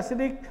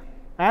trifluoroacidic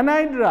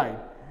anhydride,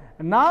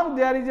 and now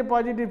there is a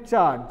positive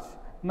charge.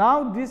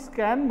 Now, this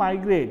can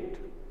migrate.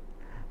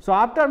 So,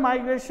 after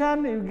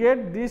migration you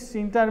get this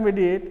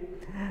intermediate,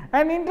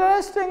 and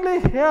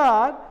interestingly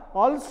here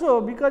also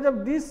because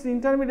of this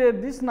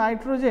intermediate, this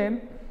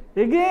nitrogen,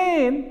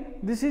 again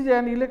this is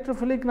an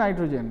electrophilic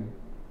nitrogen.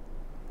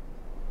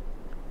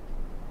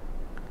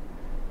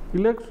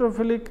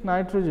 Electrophilic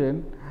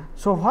nitrogen.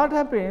 So, what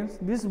happens?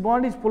 This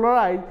bond is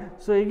polarized.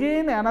 So,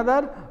 again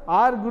another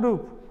R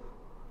group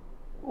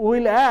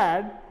will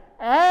add,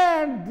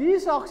 and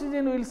this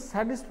oxygen will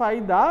satisfy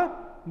the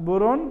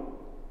boron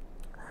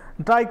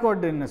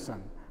tricoordination.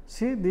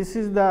 See, this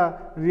is the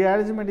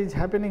rearrangement is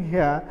happening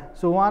here.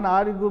 So, one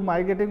R group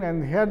migrating,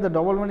 and here the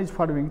double bond is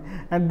forming,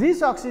 and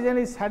this oxygen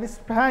is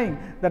satisfying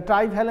the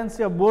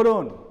trivalency of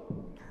boron.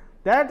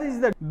 That is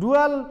the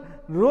dual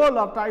role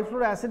of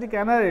trifluoroacetic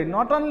anhydride.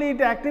 Not only it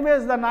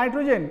activates the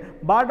nitrogen,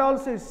 but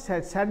also it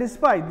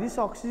satisfies this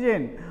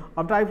oxygen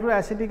of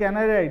trifluoroacetic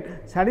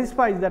anhydride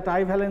satisfies the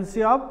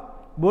trivalency of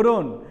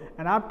boron,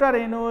 and after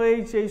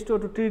NOH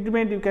H2O2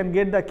 treatment you can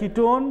get the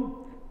ketone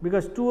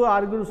because two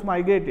R groups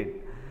migrated.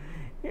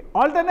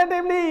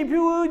 Alternatively, if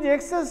you use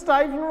excess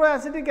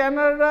trifluoroacetic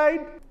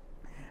anhydride,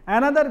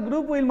 another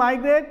group will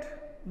migrate,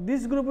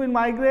 this group will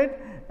migrate,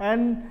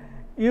 and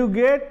you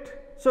get,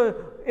 so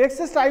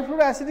excess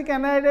trifluoroacetic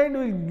anhydride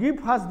will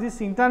give us this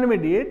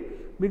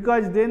intermediate,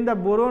 because then the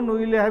boron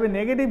will have a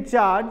negative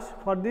charge.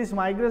 For this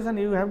migration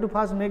you have to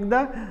first make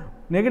the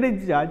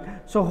negative charge.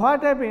 So,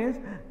 what happens,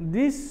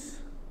 this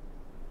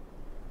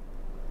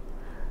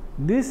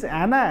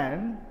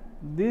anion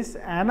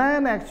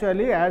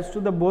actually adds to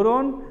the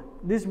boron,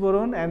 this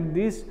boron, and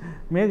this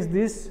makes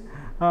this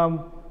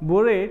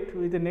borate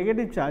with a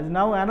negative charge.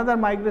 Now, another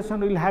migration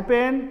will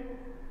happen,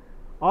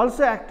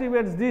 also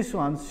activates this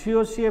one,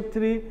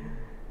 COCF3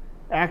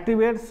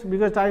 activates,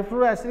 because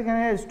trifluoroacetic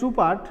anhydride is two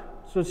part.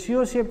 So,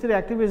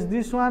 COCF3 activates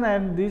this one,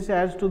 and this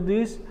adds to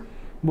this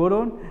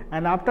boron,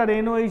 and after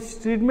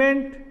NOH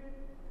treatment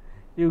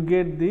you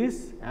get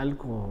this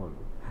alcohol.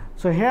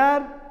 So,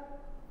 here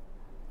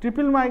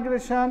triple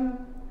migration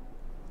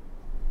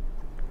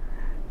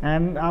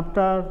and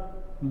after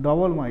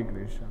double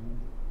migration.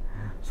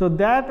 So,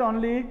 that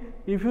only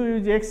if you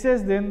use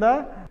excess, then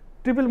the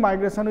triple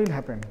migration will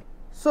happen.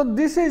 So,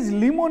 this is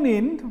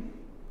limonene,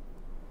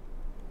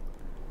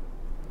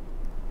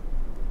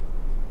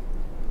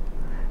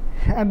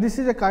 and this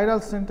is a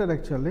chiral center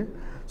actually.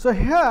 So,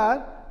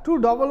 here two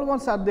double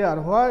bonds are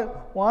there, where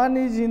one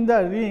is in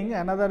the ring,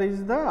 another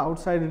is the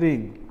outside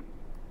ring,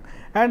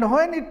 and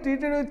when it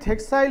treated with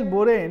hexyl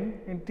boron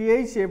in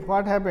THF,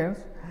 what happens?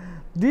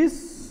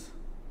 This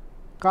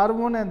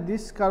carbon and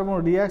this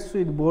carbon reacts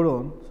with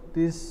boron,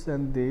 this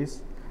and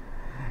this,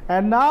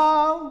 and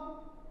now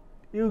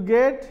you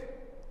get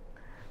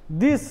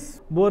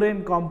this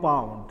boron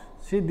compound.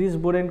 See, this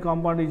boron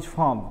compound is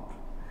formed,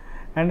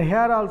 and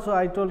here also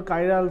I told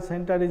chiral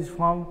center is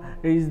formed,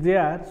 is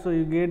there. So,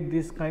 you get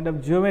this kind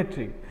of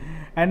geometry,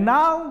 and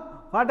now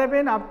what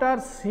happened after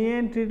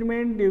CN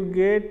treatment, you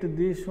get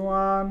this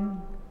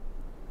one,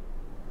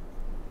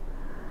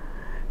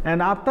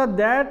 and after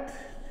that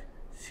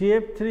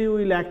CF3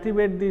 will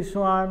activate this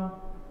one,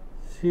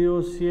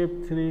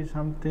 COCF3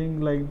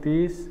 something like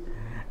this,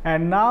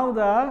 and now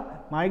the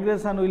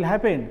migration will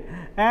happen,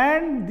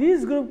 and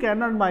this group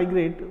cannot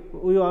migrate.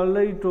 We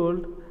already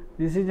told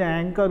this is an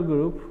anchor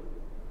group,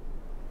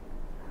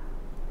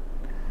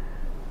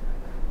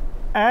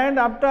 and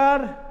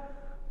after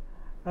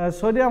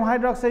sodium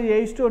hydroxide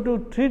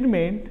H2O2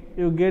 treatment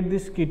you get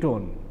this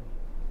ketone.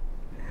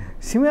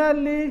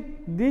 Similarly,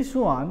 this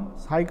one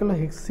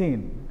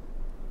cyclohexene,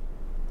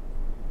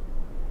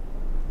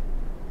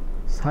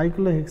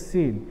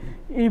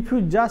 if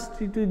you just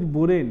treat with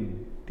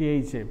boron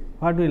THF,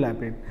 what will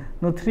happen?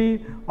 Now,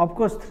 of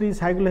course 3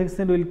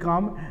 cyclohexane will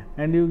come,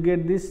 and you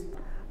get this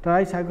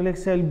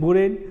tricyclohexyl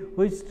boron,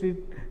 which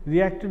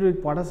reacted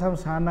with potassium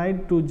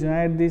cyanide to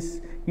generate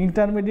this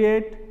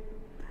intermediate.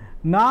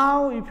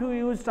 Now, if you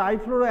use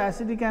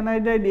trifluoroacetic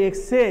anhydride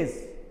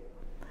excess,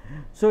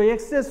 so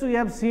excess we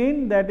have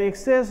seen that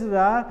excess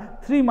the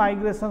 3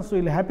 migrations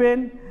will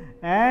happen,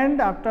 and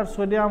after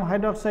sodium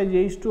hydroxide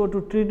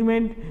H2O2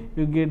 treatment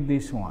you get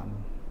this one,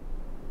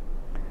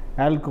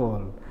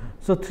 alcohol.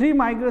 So, 3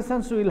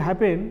 migrations will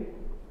happen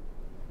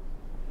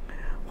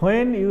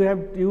when you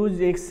have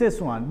used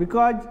excess one,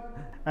 because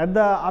at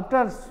the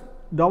after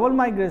double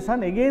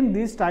migration again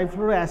this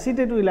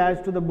trifluoroacetate will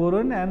add to the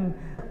boron and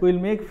will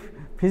make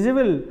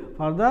feasible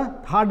for the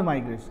third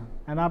migration,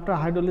 and after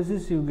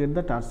hydrolysis you get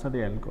the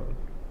tertiary alcohol.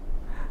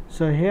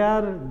 So,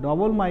 here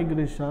double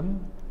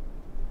migration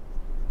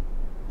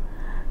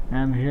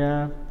and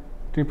here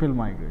triple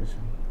migration.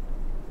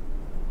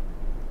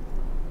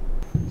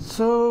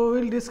 So,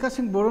 we will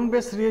discussing boron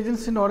based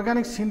reagents in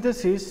organic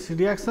synthesis,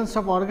 reactions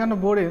of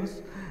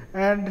organoborans,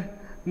 and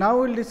now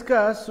we will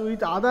discuss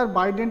with other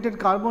bidentate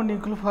carbon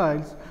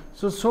nucleophiles.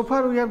 So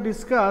far we have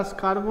discussed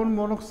carbon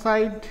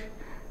monoxide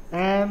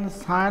and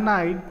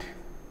cyanide.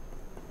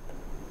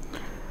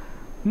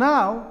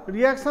 Now,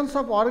 reactions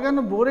of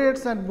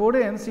organoborates and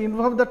boranes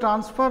involve the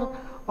transfer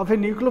of a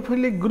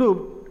nucleophilic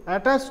group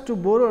attached to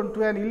boron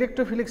to an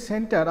electrophilic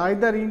center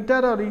either inter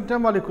or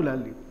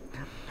intermolecularly.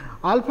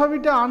 Alpha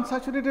beta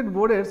unsaturated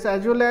borates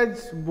as well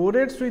as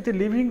borates with a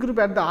leaving group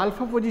at the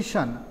alpha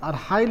position are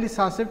highly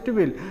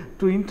susceptible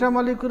to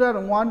intramolecular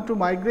 1-2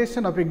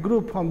 migration of a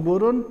group from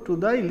boron to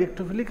the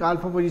electrophilic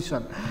alpha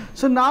position.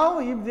 So, now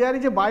if there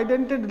is a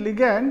bidentate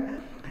ligand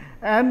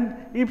and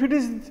if it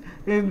is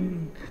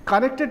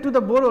connected to the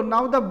boron,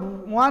 now the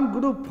one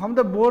group from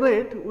the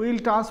borate will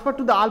transfer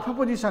to the alpha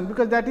position,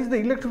 because that is the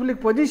electrophilic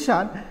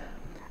position,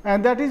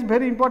 and that is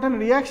very important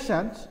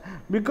reactions,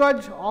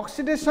 because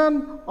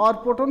oxidation or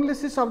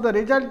protonalysis of the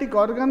resulting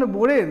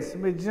organoboranes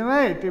may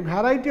generate a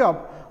variety of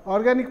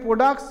organic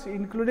products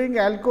including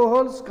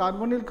alcohols,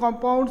 carbonyl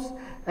compounds,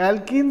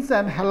 alkenes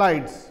and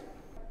halides.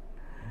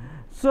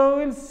 So,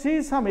 we will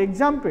see some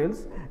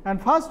examples,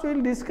 and first we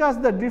will discuss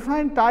the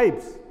different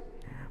types.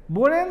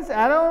 Boranes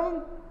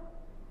around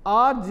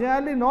are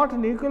generally not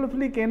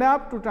nucleophilic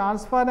enough to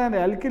transfer an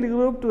alkyl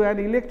group to an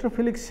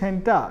electrophilic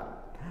center.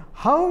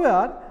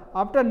 However,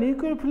 after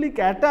nucleophilic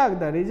attack,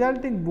 the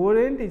resulting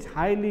borate is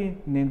highly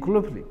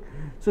nucleophilic.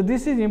 So,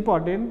 this is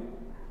important,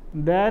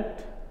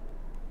 that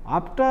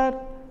after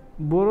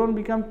boron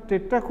becomes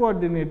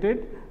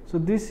tetracoordinated, so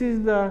this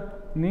is the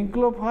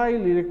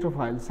nucleophile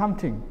electrophile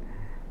something.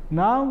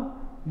 Now,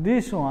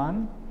 this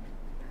one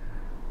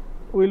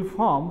will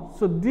form.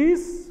 So,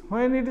 this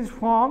when it is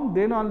formed,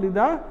 then only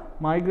the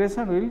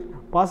migration will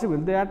possible.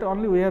 That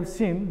only we have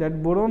seen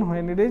that boron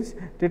when it is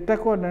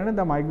tetracoordinated,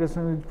 the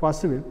migration is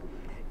possible.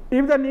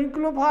 If the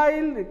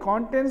nucleophile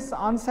contains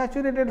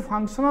unsaturated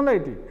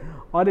functionality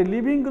or a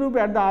leaving group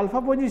at the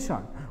alpha position,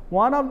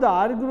 one of the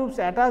R groups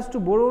attached to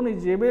boron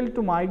is able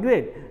to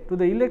migrate to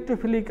the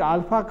electrophilic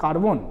alpha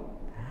carbon.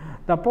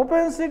 The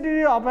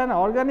propensity of an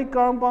organic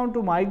compound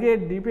to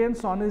migrate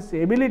depends on its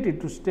ability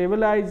to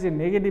stabilize a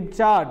negative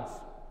charge.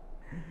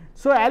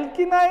 So,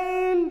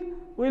 alkynyl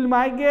will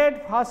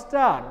migrate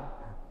faster,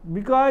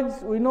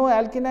 because we know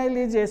alkynyl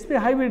is sp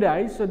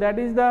hybridized. So, that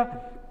is the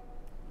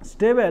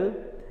stable,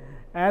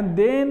 and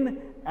then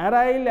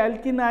aryl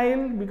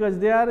alkynyl, because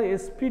they are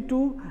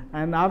sp2,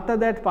 and after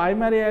that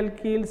primary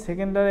alkyl,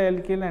 secondary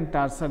alkyl and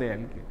tertiary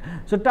alkyl.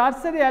 So,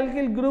 tertiary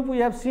alkyl group we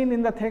have seen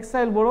in the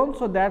thiaccyl boron.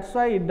 So, that is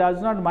why it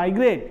does not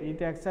migrate,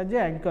 it acts as a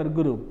anchor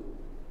group.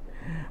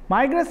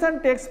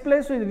 Migration takes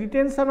place with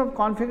retention of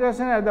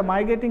configuration at the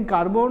migrating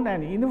carbon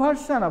and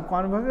inversion of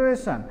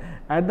configuration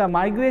at the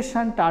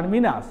migration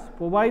terminus,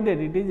 provided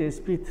it is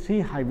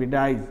sp3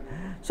 hybridized.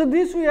 So,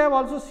 this we have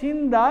also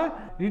seen, the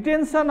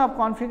retention of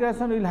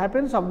configuration will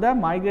happen of the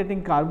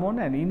migrating carbon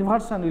and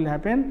inversion will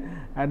happen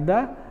at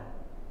the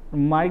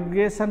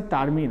migration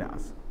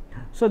terminus.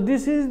 So,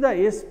 this is the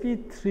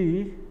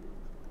sp3,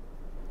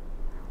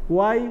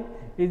 Y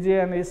is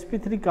an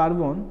sp3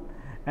 carbon,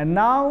 and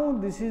now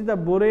this is the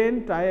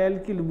borane,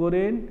 trialkyl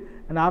borane,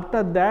 and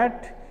after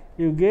that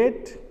you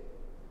get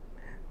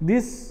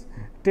this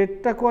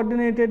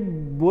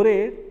tetracoordinated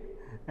borate,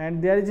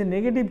 and there is a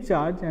negative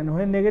charge, and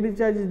when negative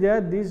charge is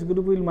there, this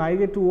group will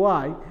migrate to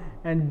Y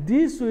and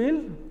this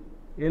will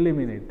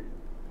eliminate.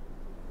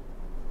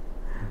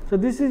 So,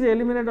 this is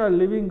eliminate or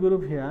leaving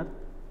group here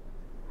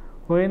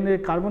when a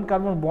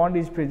carbon-carbon bond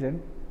is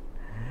present.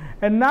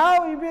 And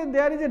now, if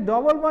there is a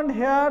double bond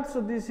here, so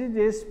this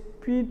is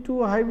sp2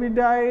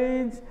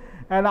 hybridized,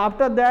 and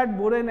after that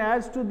borane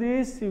adds to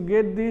this, you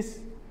get this.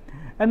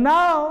 And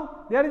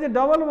now, there is a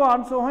double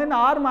bond. So, when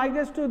R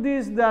migrates to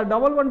this, the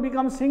double bond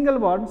becomes single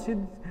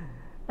bond,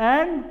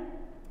 and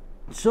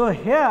so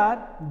here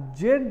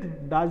Z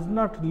does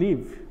not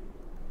leave.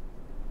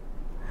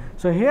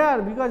 So,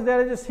 here because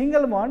there is a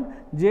single bond,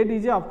 Z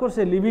is of course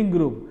a leaving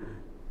group,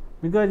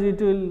 because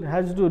it will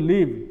has to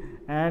leave,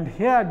 and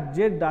here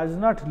Z does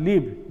not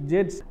leave,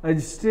 Z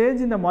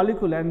stays in the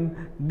molecule, and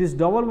this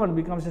double bond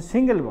becomes a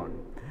single bond.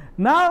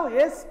 Now,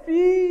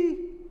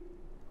 sp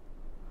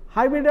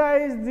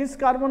hybridized, this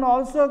carbon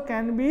also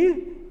can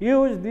be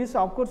used. This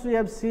of course, we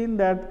have seen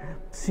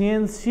that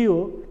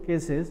CnCO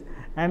cases,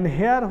 and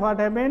here what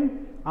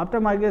happened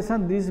after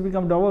migration, this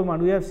become double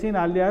bond. We have seen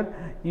earlier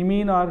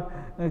imine or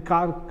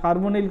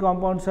carbonyl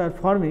compounds are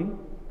forming,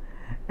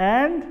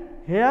 and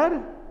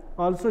here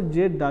also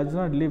Z does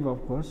not leave,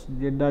 of course,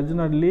 Z does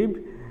not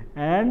leave,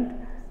 and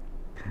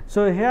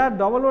so here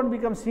double bond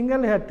becomes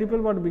single, here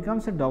triple bond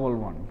becomes a double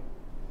bond.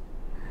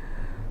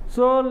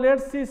 So, let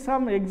us see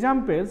some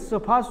examples. So,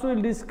 first we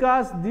will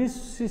discuss this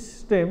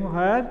system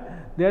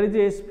where there is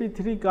a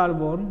sp3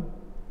 carbon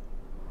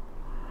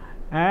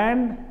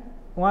and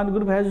one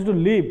group has to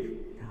leave.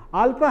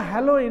 Alpha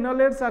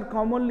haloenolates are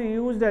commonly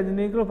used as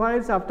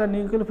nucleophiles after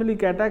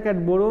nucleophilic attack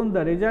at boron.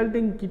 The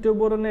resulting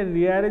ketoborane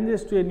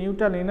rearranges to a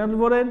neutral enol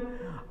borane.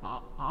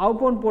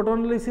 Upon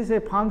protonalysis, a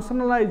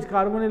functionalized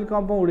carbonyl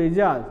compound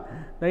results.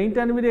 The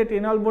intermediate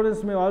enol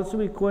boranes may also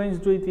be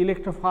coenzed with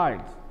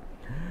electrophiles.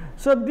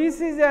 So, this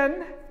is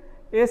an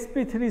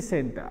sp3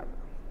 center.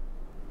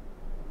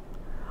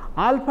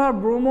 Alpha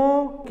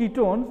bromo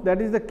ketones, that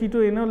is the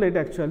ketoenolate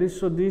actually.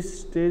 So,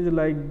 this stays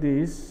like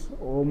this,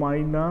 O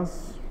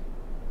minus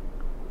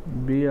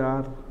Br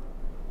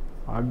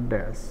R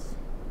dash.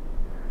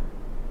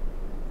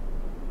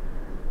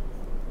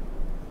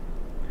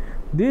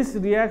 This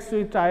reacts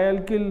with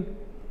trialkyl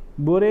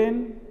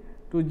borane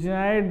to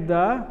generate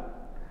the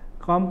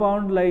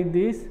compound like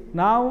this.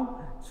 Now,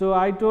 so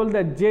I told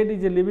that Z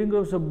is a leaving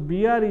group, so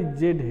Br is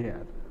Z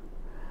here.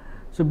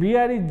 So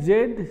Br is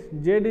Z,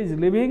 Z is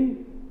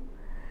leaving,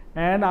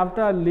 and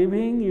after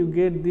leaving you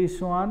get this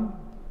one.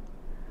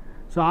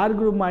 So R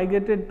group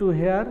migrated to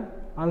here,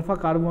 alpha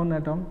carbon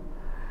atom,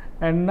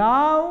 and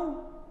now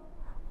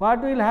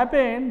what will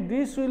happen?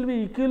 This will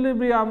be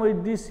equilibrium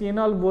with this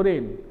enol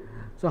borane.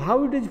 So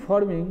how it is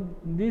forming?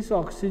 This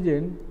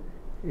oxygen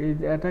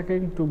is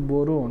attacking to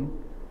boron,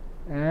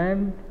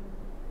 and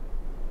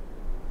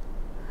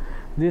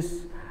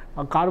this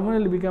carbon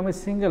will become a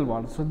single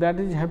bond. So that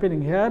is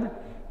happening here.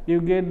 You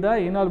get the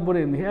enol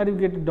borane, here you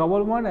get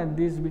double bond, and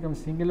this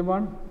becomes single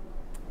bond,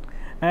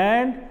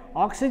 and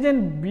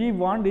oxygen B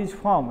bond is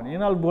formed,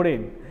 enol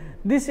borane.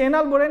 This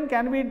enol borane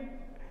can be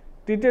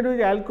treated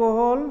with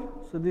alcohol.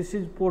 So this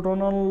is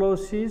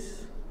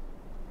protonolysis,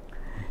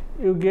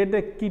 you get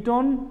a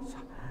ketone.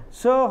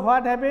 So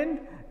what happened?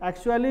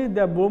 Actually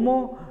the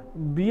bromo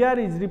Br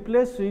is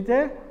replaced with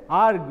a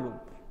R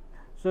group.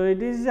 So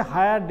it is a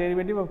higher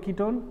derivative of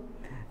ketone,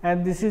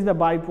 and this is the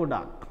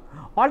byproduct.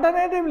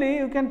 Alternatively,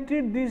 you can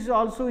treat this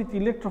also with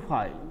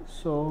electrophile.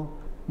 So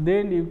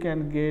then you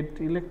can get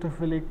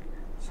electrophilic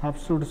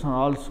substitution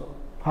also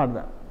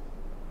further.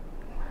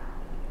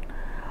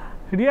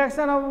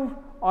 Reaction of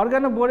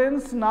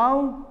organoboranes.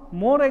 Now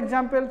more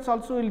examples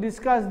also will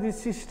discuss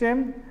this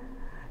system.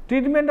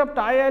 Treatment of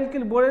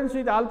trialkyl boranes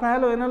with alpha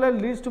haloenolate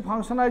leads to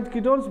functionalized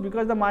ketones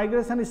because the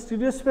migration is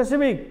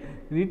stereospecific,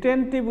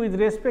 retentive with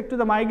respect to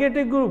the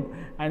migrating group,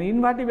 and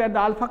invertive at the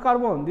alpha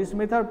carbon. This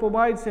method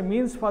provides a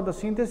means for the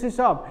synthesis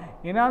of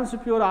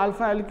enhanced pure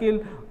alpha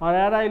alkyl or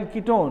aryl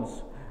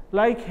ketones.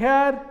 Like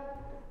here,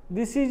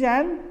 this is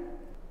an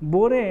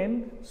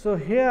borane. So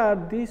here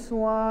this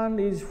one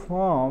is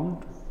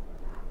formed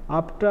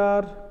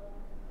after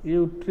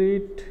you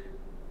treat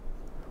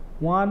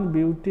 1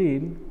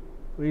 butene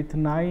with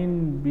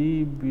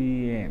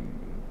 9-BBN.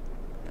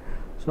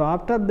 So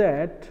after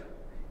that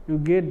you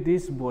get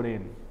this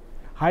borane.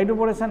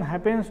 Hydroboration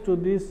happens to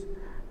this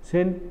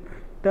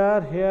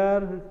center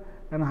here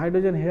and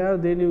hydrogen here,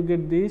 then you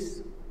get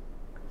this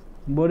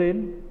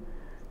borane.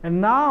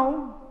 And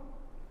now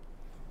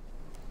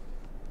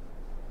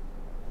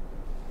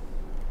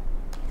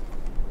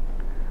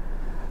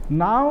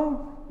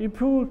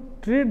if you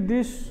treat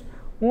this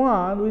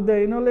one with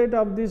the enolate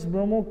of this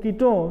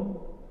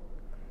bromoketone,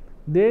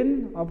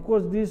 then of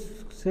course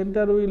this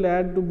center will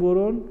add to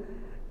boron,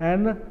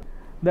 and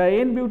the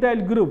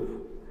N-butyl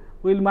group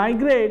will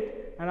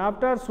migrate, and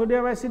after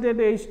sodium acetate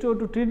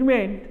H2O2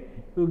 treatment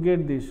you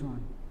get this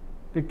one,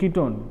 the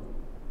ketone.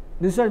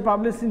 This was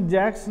published in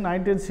JACS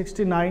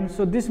 1969.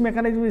 So this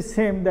mechanism is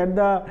same, that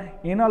the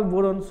enol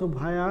boron, so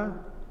via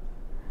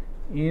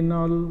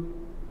enol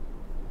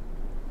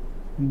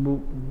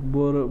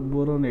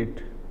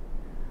boronate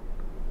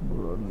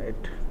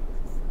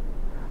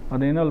or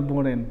enol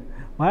borane.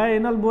 Via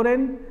enol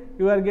borane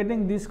you are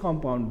getting this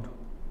compound.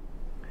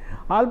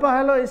 Alpha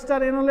halo ester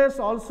enolates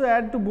also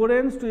add to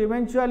boranes to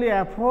eventually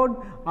afford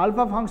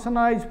alpha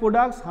functionalized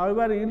products.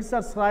 However, yields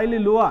are slightly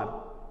lower.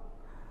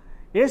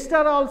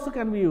 Ester also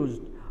can be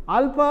used.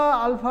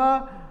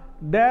 Alpha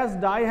dash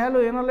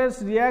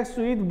dihaloenolates reacts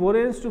with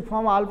boranes to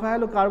form alpha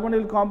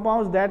halocarbonyl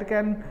compounds that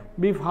can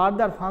be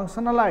further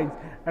functionalized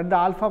at the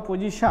alpha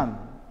position.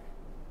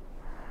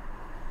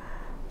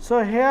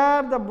 So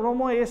here the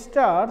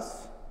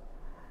bromoesters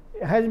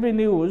has been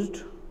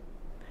used,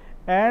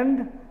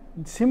 and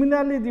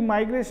similarly the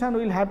migration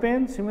will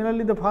happen.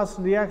 Similarly the first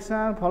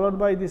reaction followed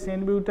by this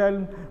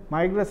N-butyl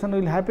migration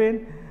will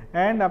happen,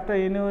 and after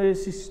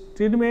NOS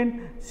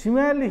treatment,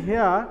 similarly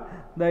here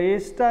the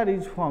ester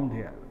is formed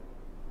here,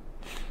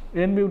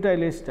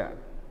 N-butyl ester,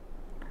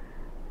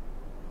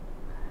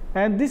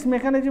 and this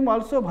mechanism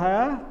also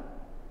via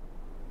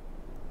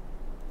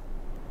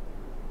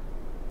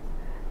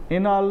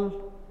enol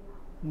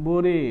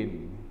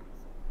borane,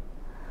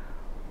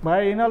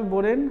 by enol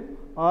borane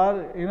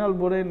or enol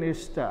borane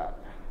ester.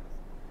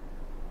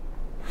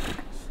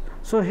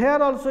 So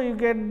here also you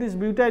get this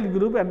butyl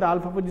group at the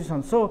alpha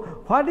position. So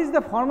what is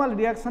the formal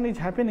reaction is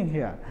happening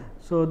here?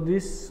 So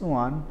this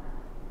one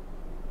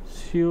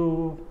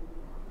COOET,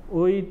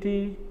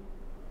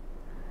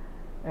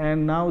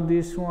 and now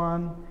this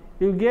one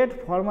you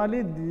get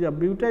formally the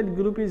butyl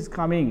group is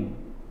coming.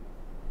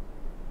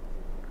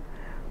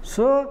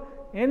 So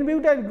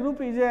N-butyl group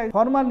is a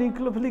formal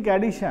nucleophilic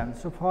addition.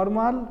 So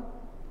formal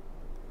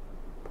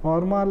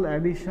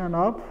addition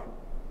of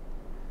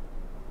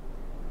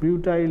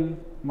butyl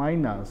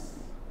minus.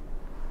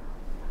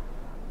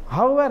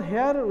 However,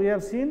 here we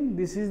have seen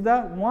this is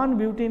the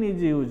 1-butene is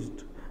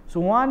used.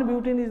 So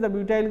 1-butene is the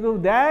butyl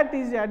group that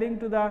is adding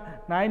to the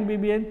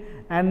 9-BBN,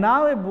 and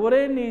now a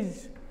borane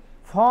is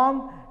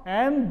formed,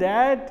 and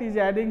that is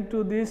adding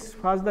to this.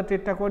 First the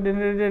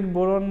tetracoordinated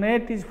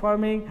boronate is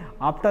forming,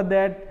 after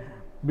that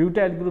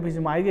butyl group is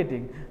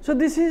migrating. So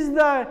this is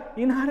the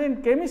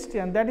inherent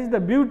chemistry, and that is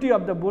the beauty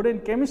of the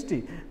borane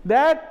chemistry,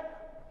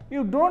 that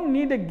you don't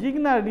need a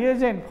Gigner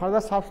reagent for the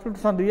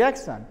substitution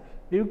reaction.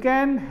 You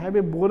can have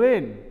a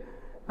borane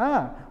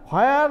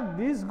where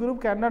this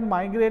group cannot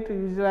migrate,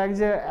 is like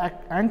an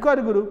anchor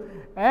group,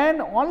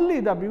 and only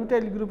the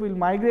butyl group will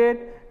migrate,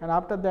 and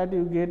after that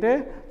you get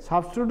a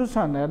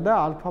substitution at the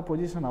alpha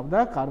position of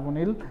the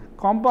carbonyl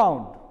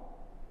compound.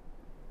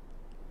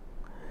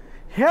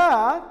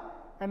 Here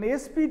an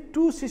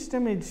sp2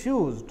 system is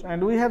used,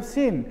 and we have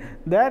seen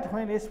that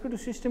when sp2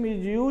 system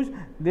is used,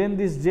 then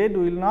this Z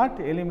will not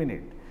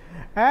eliminate.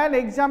 And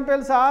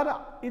examples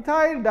are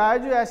ethyl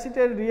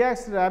diazoacetate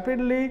reacts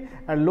rapidly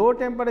at low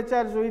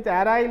temperatures with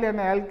aryl and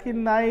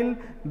alkynyl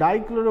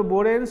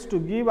dichloroboranes to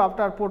give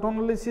after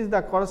protonolysis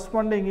the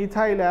corresponding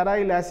ethyl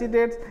aryl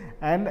acetates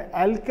and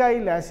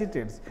alkyl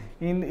acetates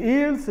in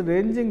yields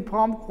ranging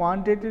from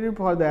quantitative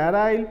for the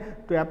aryl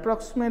to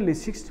approximately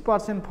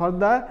 60% for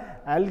the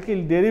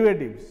alkyl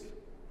derivatives.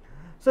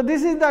 So,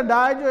 this is the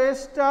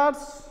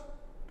diazoesters.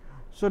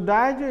 So,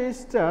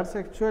 diazoesters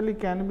actually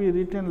can be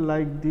written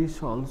like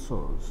this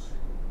also.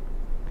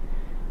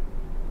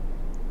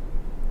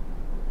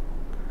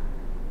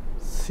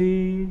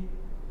 C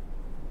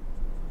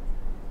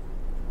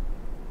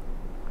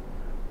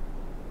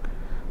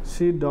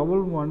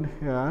double bond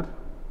here.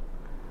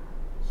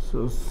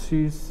 So,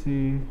 C.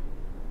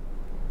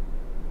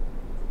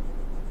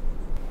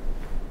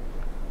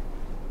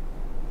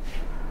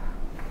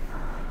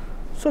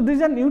 So, this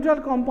is a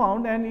neutral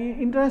compound, and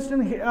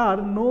interesting here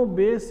no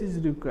base is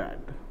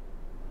required,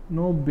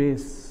 no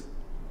base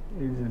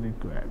is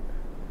required.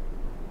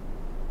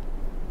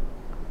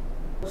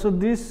 So,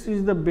 this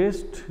is the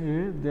best,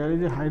 there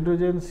is a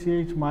hydrogen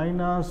CH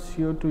minus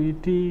CO2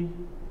 ET,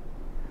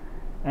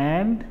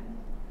 and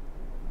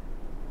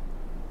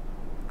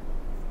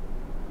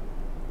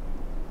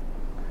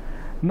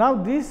now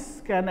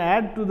this can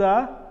add to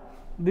the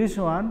this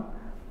one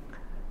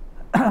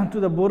to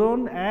the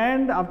boron,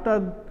 and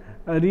after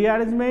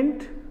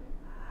rearrangement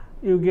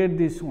you get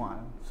this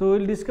one. So, we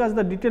will discuss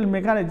the detailed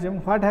mechanism.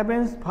 What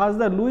happens? First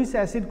the Lewis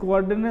acid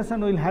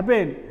coordination will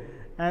happen,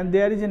 and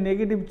there is a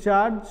negative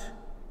charge.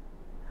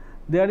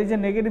 There is a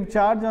negative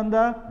charge on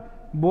the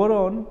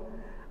boron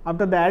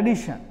after the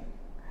addition,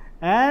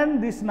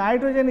 and this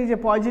nitrogen is a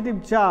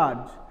positive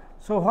charge.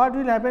 So, what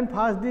will happen?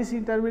 First this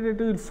intermediate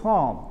will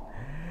form,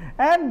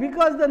 and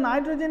because the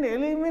nitrogen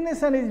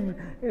elimination is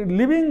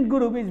leaving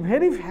group is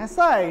very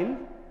facile,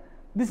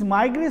 this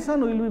migration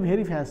will be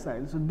very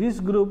facile. So, this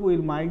group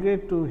will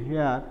migrate to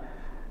here,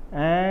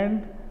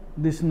 and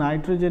this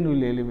nitrogen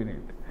will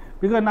eliminate,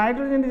 because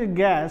nitrogen is a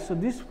gas. So,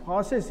 this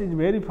process is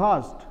very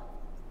fast,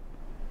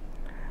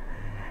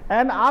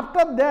 and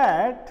after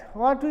that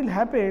what will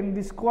happen?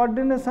 This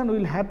coordination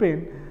will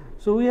happen.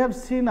 So, we have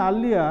seen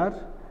earlier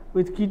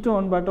with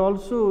ketone, but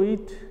also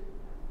with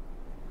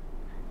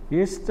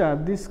ester,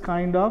 this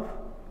kind of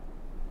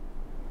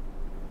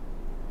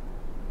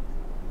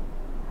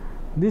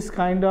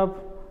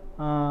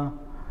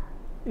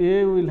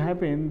A will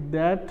happen,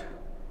 that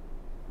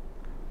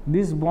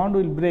this bond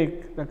will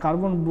break, the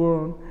carbon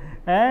boron,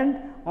 and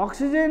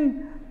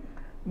oxygen,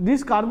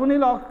 this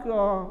carbonyl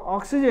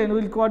oxygen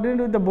will coordinate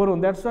with the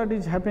boron. That is what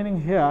is happening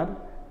here,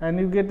 and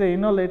you get the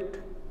enolate.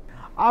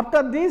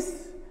 After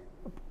this,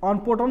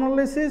 on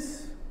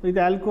protonolysis with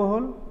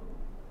alcohol,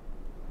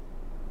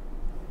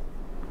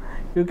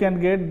 you can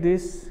get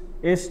this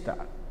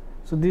ester.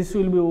 So, this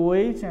will be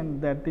OH,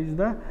 and that is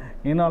the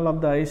enol of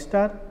the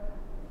ester.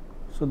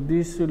 So,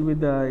 this will be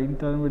the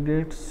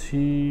intermediate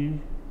C,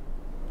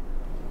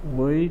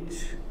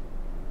 OH,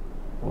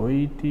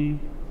 OET,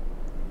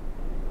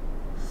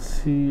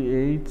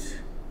 CH,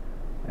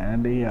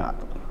 and AR.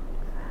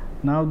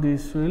 Now,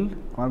 this will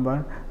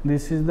convert,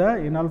 this is the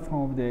enol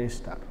form of the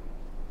ester.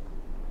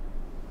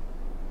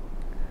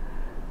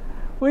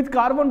 With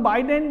carbon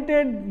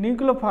bidentate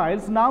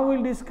nucleophiles, now we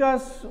will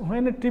discuss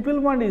when a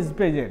triple bond is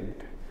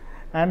present,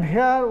 and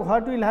here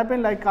what will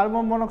happen, like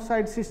carbon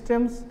monoxide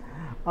systems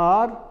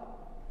or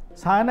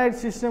cyanide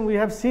system, we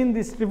have seen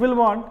this triple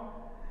bond,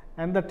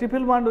 and the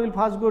triple bond will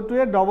first go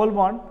to a double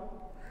bond.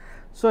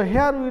 So,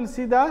 here we will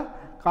see the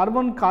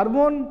carbon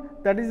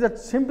that is a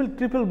simple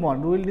triple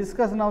bond. We will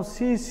discuss now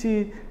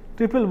C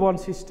triple bond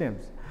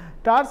systems.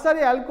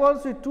 Tertiary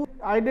alcohols with two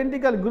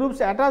identical groups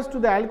attached to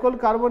the alcohol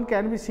carbon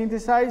can be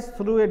synthesized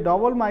through a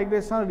double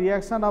migration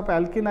reaction of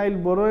alkynyl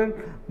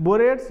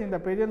borates in the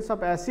presence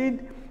of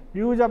acid.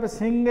 Use of a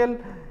single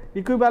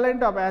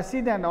equivalent of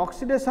acid and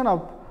oxidation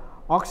of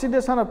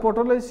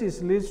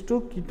protolysis leads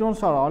to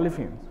ketones or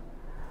olefins.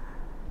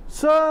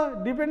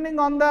 So, depending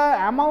on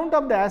the amount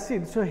of the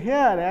acid, so here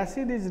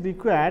acid is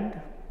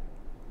required,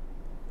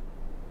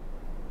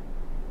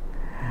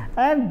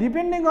 and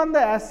depending on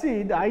the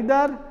acid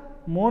either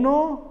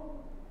mono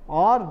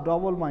or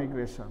double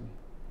migration.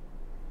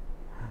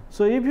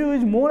 So, if you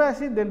use more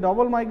acid, then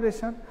double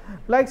migration,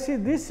 like see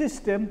this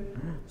system.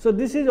 So,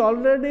 this is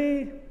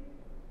already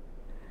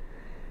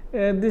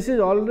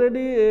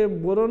a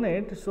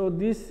boronate. So,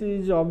 this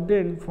is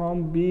obtained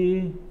from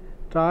B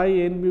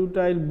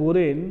tri-N-butyl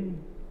borane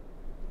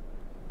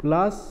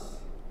plus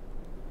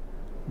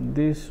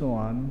this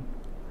one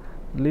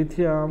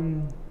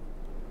lithium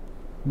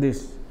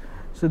this.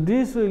 So,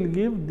 this will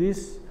give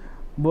this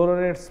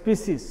boronate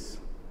species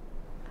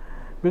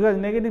because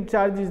negative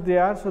charge is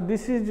there. So,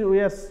 this is we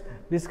are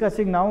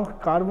discussing now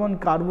carbon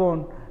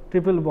carbon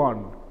triple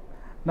bond.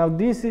 Now,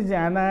 this is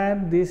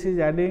anion, this is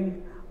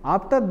adding.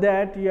 After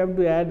that you have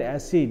to add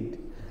acid.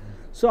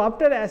 So,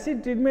 after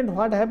acid treatment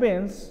what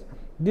happens,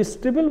 this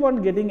triple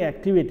bond getting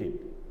activated.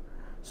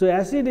 So,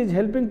 acid is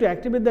helping to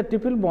activate the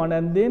triple bond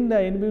and then the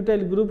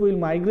N-butyl group will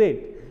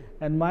migrate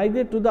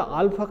to the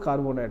alpha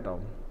carbon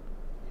atom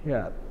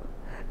here,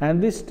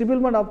 and this triple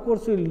bond of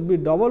course will be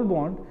double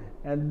bond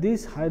and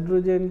this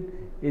hydrogen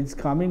is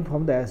coming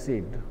from the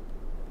acid.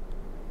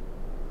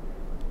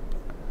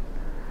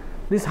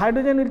 This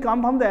hydrogen will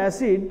come from the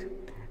acid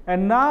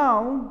and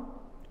now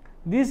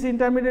this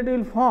intermediate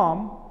will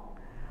form.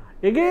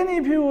 Again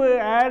if you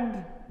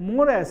add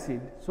more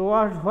acid, so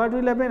what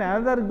will happen,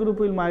 another group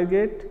will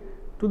migrate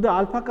to the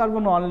alpha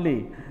carbon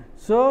only.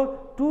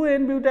 So, 2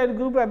 N-butyl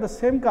group at the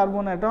same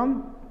carbon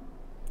atom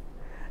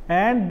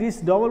and this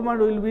double bond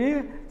will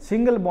be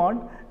single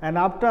bond, and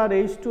after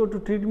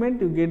H2O2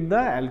 treatment you get the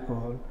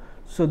alcohol.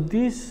 So,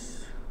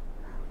 this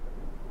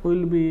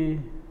will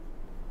be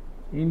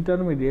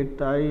intermediate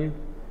type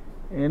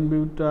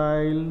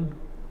N-butyl,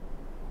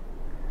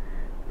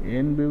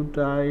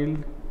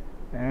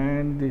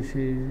 and this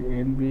is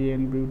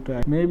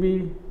N-butyl,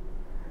 maybe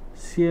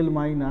Cl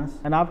minus,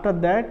 and after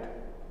that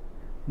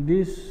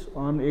this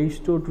on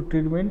H2O2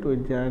 treatment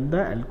will add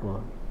the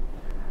alcohol.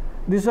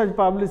 This was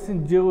published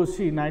in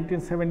JOC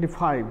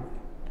 1975.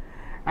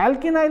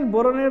 Alkynyl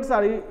boronates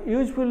are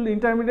useful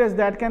intermediates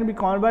that can be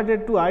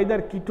converted to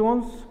either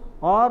ketones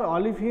or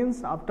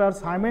olefins after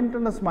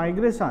simultaneous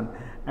migration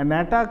and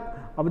attack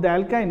of the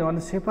alkyne on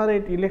a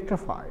separate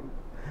electrophile.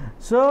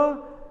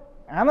 So,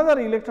 another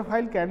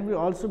electrophile can be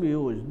also be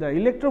used. The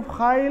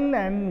electrophile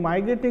and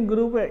migrating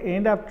group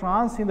end up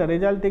trans in the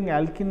resulting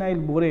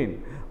alkynyl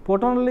borane.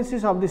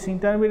 Photoanalysis of this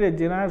intermediate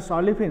generates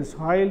olefins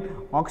while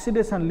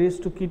oxidation leads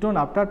to ketone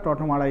after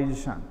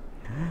tautomerization.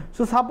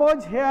 So,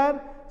 suppose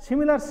here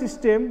similar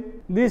system,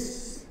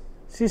 this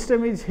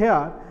system is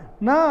here.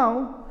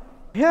 Now,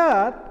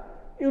 here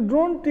you do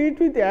not treat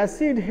with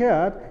acid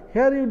here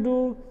you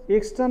do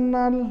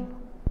external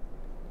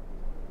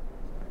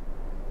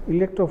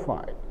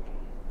electrophile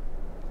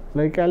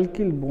like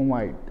alkyl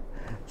bromide.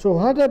 So,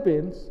 what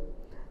happens,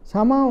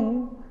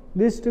 somehow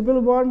this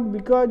triple bond,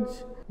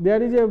 because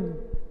there is a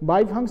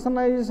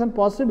bifunctionalization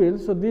possible.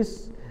 So,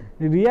 this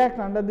react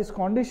under this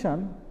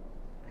condition,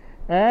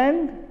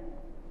 and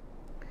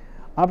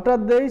after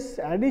this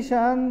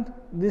addition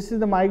this is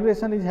the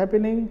migration is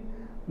happening,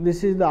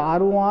 this is the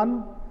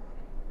R1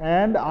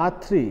 and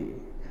R3.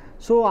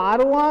 So,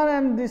 R1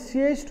 and this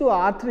CH to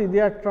R3 they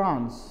are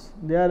trans,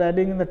 they are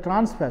adding in the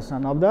trans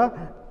fashion of the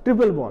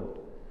triple bond.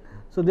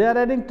 So, they are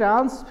adding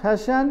trans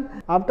fashion.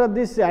 After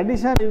this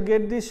addition you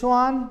get this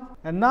one,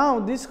 and now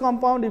this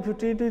compound if you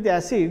treat with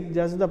acid,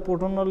 just the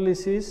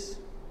photoanalysis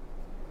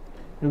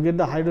you get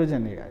the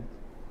hydrogen here.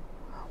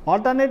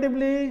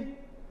 Alternatively,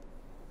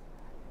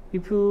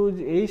 if you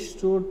use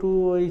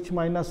H2O2 H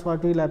minus,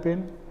 what will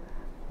happen,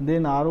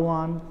 then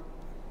R1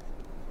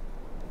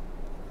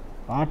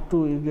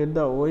 R2 you get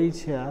the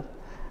OH here,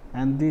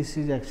 and this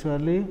is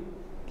actually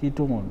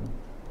ketone.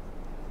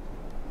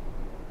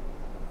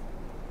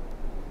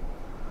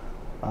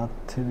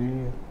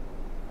 R3,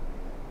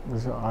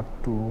 this is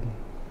R2.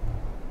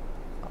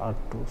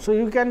 So,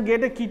 you can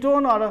get a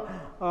ketone or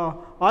a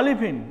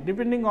olefin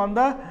depending on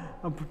the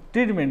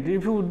treatment.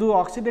 If you do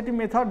oxidative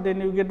method,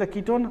 then you get the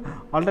ketone,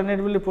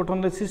 alternatively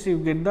photoanalysis you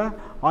get the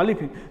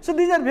olefin. So,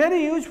 these are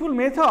very useful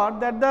method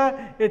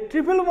that a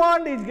triple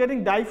bond is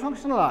getting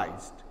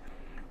difunctionalized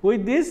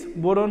with this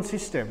boron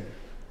system.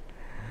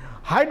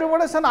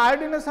 Hydroboration,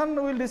 iodination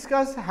we will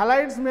discuss.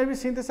 Halides may be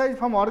synthesized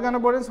from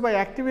organoboranes by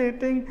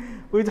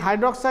activating with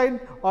hydroxide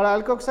or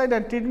alkoxide,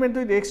 and treatment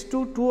with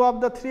X2. Two of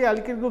the three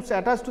alkyl groups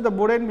attached to the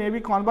borane may be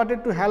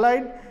converted to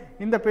halide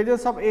in the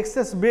presence of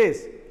excess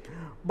base.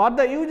 But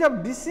the use of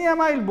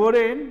dicyamyl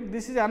borane,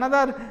 this is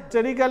another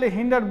sterically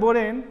hindered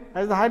borane,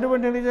 as the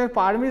hydroborated reagent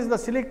permits the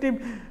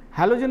selective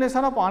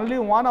halogenation of only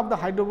one of the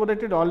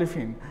hydroborated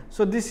olefin.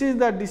 So, this is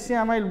the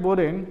dicyamyl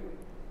borane.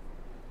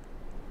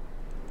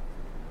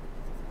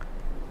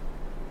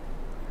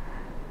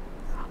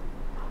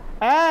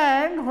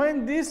 And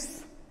when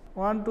this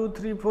 1, 2,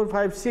 3, 4,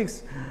 5,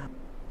 6,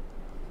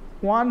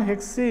 1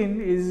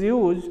 hexene is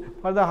used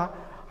for the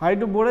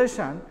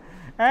hydroboration,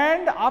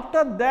 and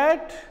after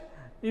that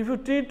if you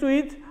treat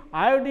with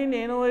iodine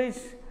NOH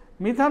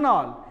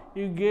methanol,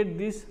 you get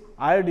this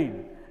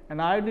iodine, and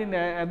iodine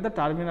at the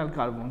terminal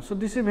carbon. So,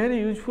 this is a very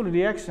useful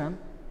reaction,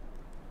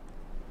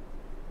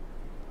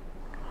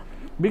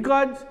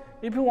 because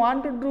if you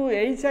want to do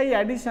HI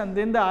addition,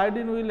 then the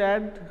iodine will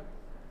add.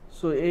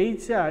 So,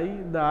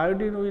 HI, the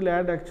iodine will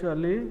add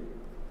actually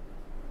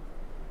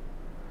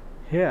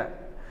here.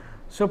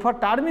 So, for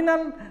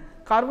terminal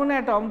carbon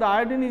atom, the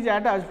iodine is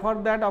attached. For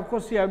that, of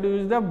course, you have to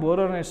use the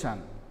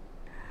boronation.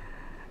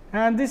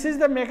 And this is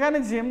the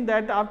mechanism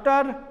that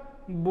after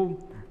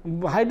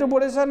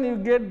hydroboration, you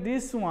get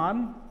this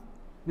one.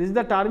 This is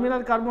the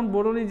terminal carbon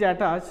boron is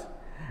attached.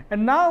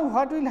 And now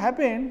what will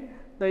happen?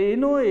 The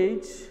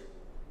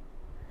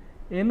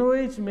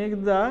NOH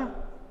make the,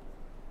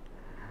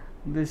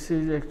 this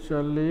is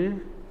actually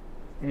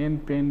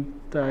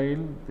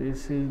N-pentyl,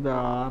 this is the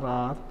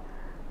RR,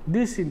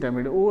 this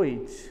intermediate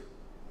OH.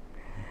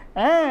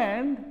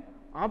 And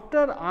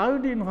after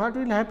iodine, what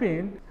will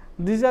happen?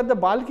 These are the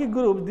bulky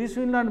group, this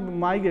will not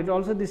migrate.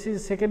 Also, this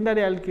is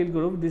secondary alkyl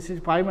group, this is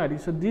primary.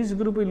 So, this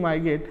group will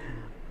migrate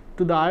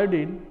to the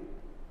iodine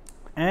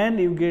and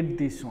you get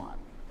this one.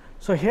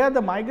 So, here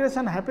the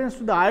migration happens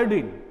to the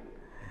iodine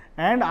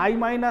and I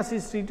minus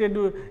is treated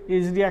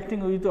is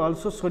reacting with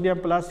also sodium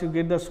plus, you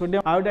get the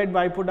sodium iodide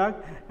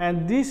byproduct,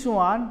 and this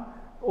one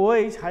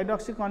OH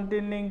hydroxy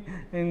containing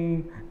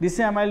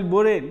diamyl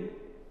boron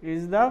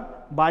is the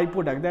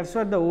byproduct. That is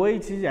what the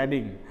OH is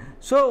adding.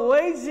 So,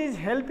 OH is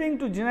helping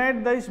to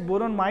generate this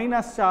boron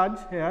minus charge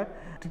here,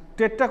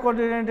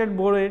 tetracoordinated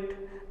borate,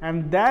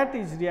 and that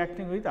is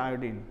reacting with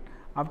iodine.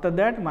 After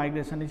that,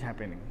 migration is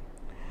happening.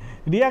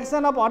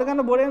 Reaction of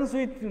organoborans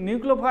with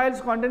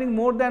nucleophiles containing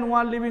more than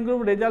one living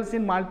group results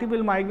in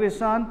multiple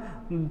migration.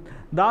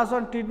 Thus,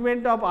 on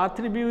treatment of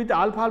R3B with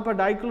alpha-alpha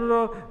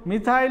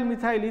dichloromethyl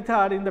methyl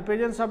ether in the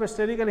presence of a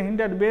sterically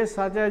hindered base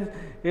such as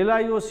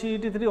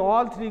LiOCet3,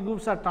 all three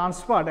groups are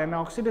transferred and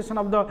oxidation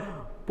of the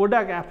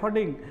product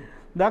affording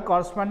the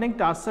corresponding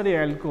tertiary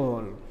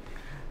alcohol.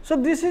 So,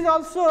 this is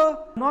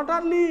also not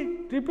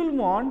only triple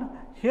bond,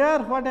 here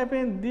what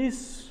happens,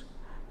 this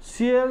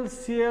Cl,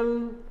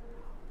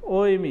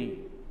 OMe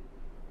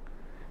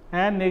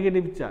and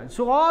negative charge.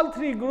 So, all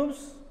three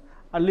groups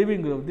are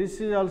living group. This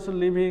is also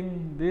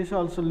living, this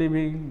also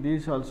living,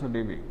 this also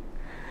living,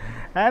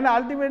 and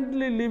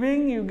ultimately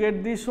living you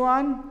get this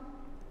one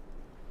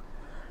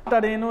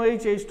after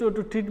NOH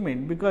H2O2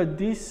 treatment, because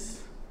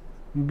this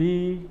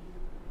B,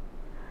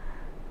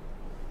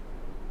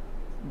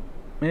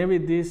 maybe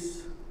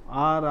this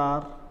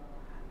RR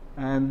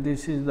and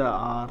this is the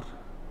R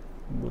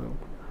group,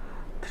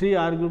 3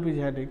 R group is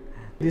added.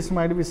 This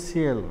might be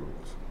Cl,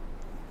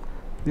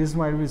 this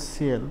might be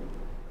Cl,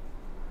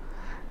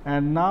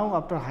 and now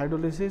after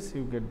hydrolysis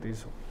you get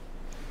this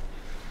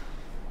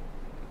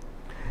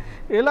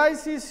one.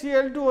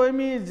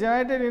 LiCCl2OMe is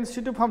generated in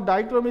situ from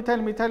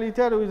dichloromethyl methyl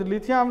ether with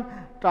lithium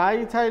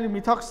triethyl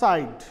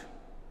methoxide.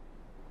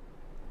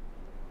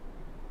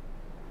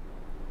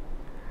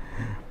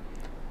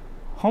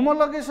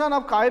 Homologation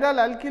of chiral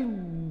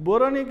alkyl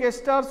boronic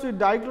esters with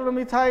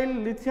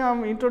dichloromethyl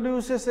lithium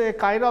introduces a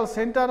chiral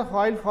center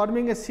while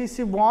forming a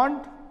CC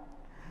bond.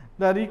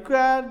 The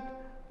required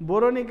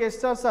boronic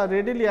esters are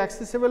readily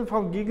accessible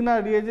from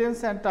Gigner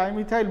reagents and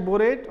trimethyl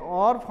borate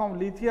or from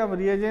lithium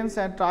reagents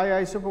and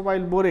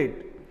triisopropyl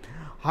borate.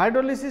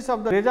 Hydrolysis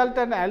of the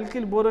resultant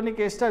alkyl boronic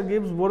ester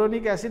gives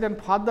boronic acid,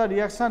 and further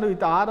reaction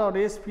with R or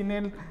S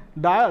phenyl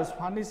diols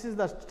furnishes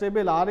the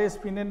stable RS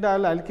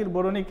phenyldiol alkyl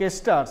boronic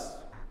esters.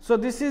 So,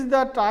 this is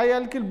the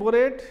trialkyl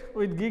borate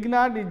with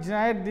Gignard, it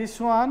generates this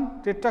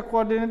one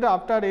tetracoordinated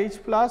after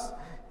H plus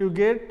you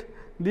get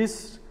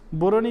this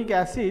boronic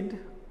acid,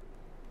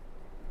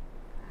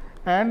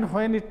 and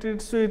when it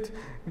treats with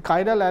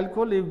chiral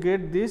alcohol you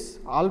get this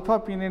alpha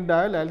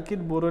phenyldiol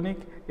alkyl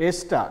boronic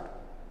ester.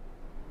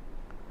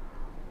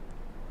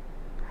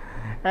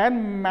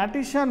 And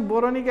Mattison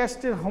boronic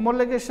acid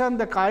homologation,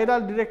 the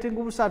chiral directing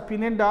groups are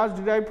phenyl diols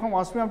derived from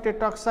osmium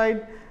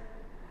tetroxide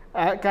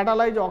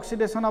catalyze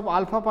oxidation of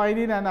alpha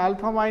pinene and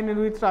alpha pinene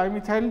with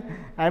trimethyl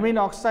amine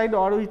oxide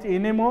or with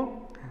NMO.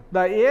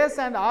 The S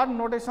and R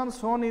notation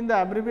shown in the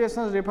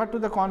abbreviations refer to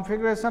the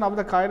configuration of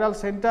the chiral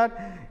center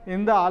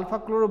in the alpha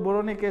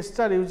chloroboronic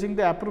ester using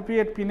the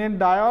appropriate phenyl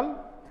diol.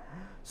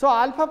 So,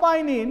 alpha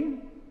pinene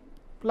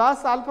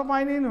plus alpha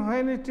pinene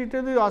when it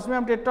treated with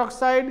osmium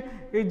tetroxide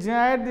it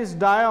generates this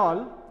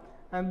diol,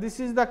 and this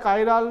is the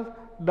chiral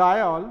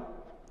diol.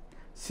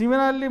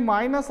 Similarly,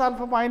 minus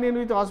alpha pinene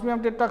with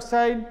osmium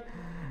tetroxide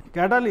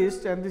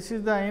catalyst, and this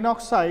is the N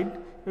oxide,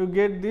 you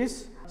get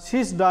this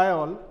cis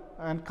diol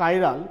and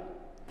chiral,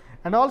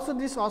 and also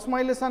this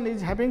osmolation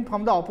is happening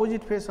from the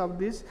opposite face of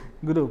this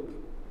group.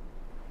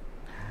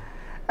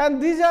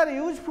 And these are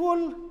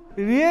useful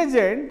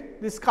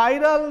reagent, this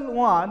chiral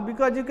one,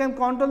 because you can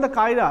control the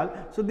chiral.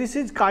 So, this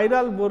is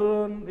chiral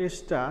boron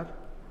ester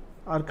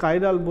or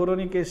chiral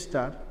boronic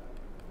ester.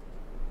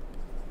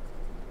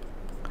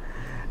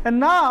 And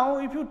now,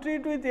 if you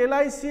treat with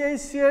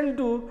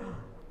LiClCl2,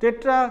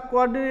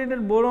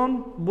 tetracoordinated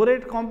boron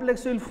borate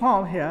complex will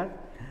form here.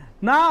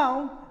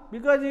 Now,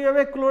 because you have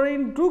a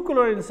chlorine, 2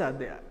 chlorines are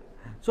there.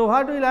 So,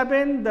 what will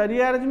happen? The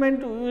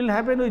rearrangement will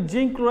happen with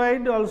zinc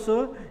chloride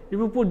also. If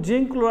you put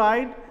zinc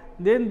chloride,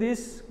 then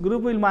this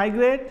group will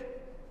migrate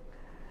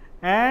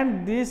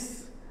and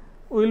this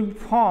will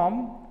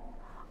form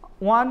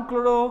 1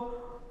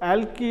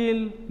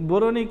 chloroalkyl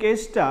boronic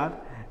ester.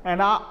 And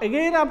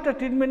again after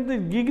treatment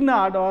with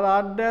Gignard or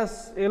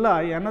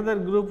R-Li, another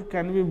group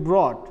can be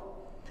brought,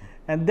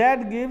 and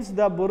that gives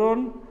the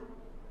boron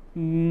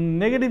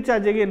negative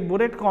charge again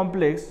borate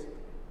complex,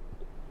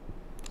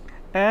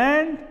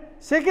 and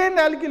second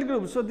alkyl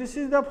group. So, this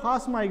is the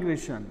first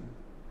migration,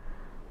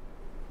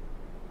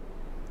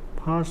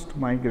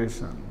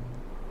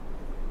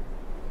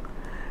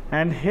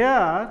 and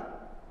here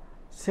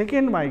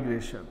second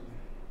migration,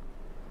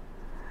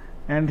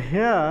 and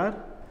here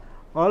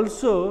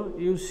also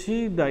you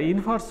see the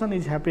inversion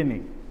is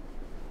happening.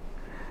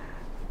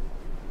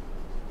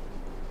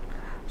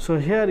 So,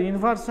 here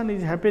inversion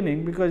is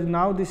happening because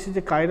now this is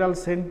a chiral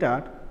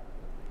center,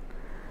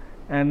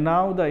 and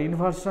now the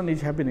inversion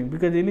is happening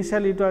because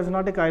initially it was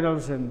not a chiral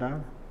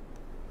center.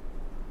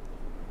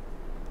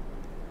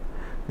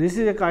 This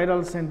is a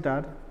chiral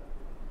center,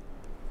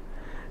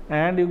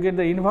 and you get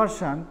the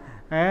inversion,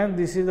 and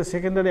this is the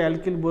secondary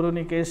alkyl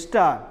boronic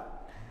ester,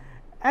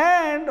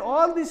 and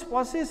all these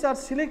processes are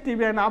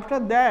selective, and after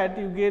that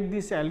you get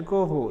this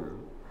alcohol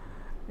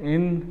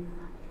in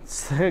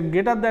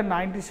greater than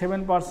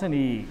 97%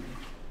 E.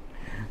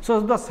 So,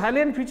 the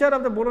salient feature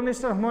of the boron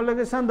ester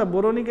homologation, the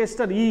boronic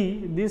ester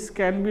E, this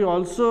can be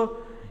also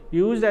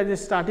used as a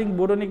starting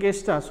boronic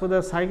ester. So,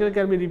 the cycle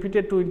can be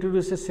repeated to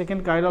introduce a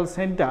second chiral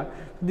center.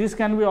 This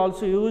can be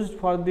also used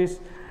for this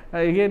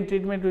again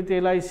treatment with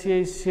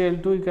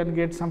LiCH2, you can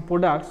get some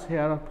products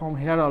here from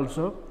here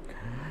also.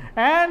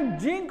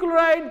 And zinc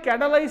chloride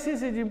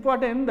catalysis is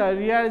important, the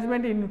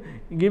rearrangement in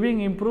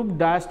giving improved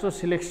diester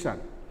selection.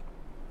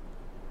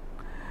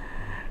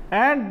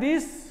 And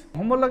this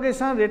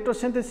homologation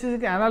retrosynthesis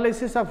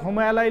analysis of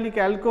homoallylic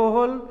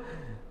alcohol,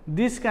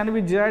 this can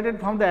be generated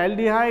from the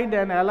aldehyde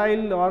and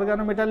allyl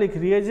organometallic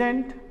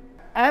reagent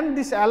and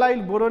this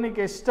allyl boronic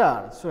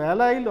ester. So,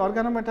 allyl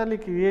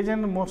organometallic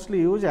reagent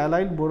mostly use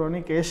allyl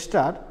boronic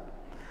ester,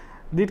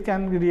 that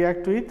can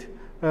react with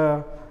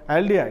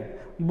aldehyde.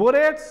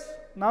 Borates,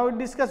 now we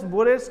discuss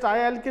borates.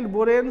 Trialkyl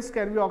boranes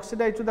can be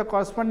oxidized to the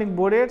corresponding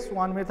borates.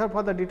 One method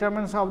for the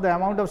determination of the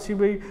amount of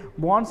CB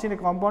bonds in a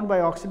compound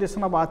by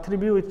oxidation of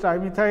R3B with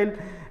trimethyl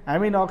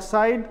amine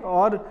oxide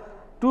or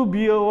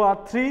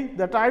 2BOR3.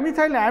 The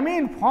trimethyl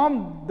amine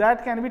form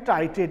that can be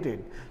titrated.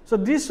 So,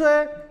 this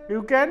way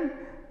you can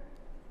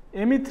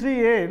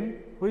Me3N,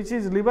 which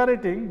is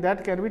liberating,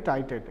 that can be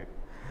titrated.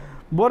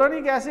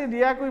 Boronic acid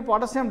react with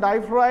potassium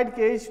difluoride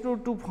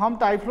KH2 to form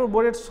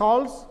trifluoroborate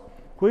salts,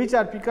 which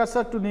are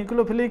precursor to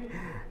nucleophilic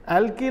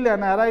alkyl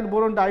and aryl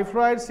boron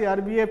difluoride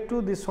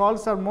CrBF2. These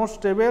salts are more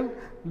stable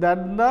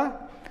than the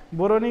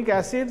boronic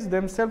acids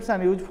themselves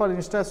and used for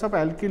instance of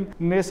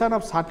alkylation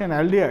of certain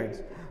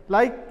aldehydes.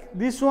 Like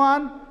this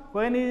one,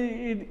 when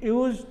it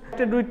used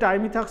with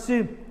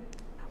trimethoxy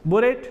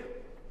borate,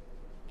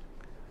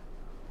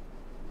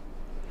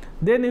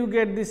 then you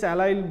get this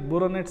allyl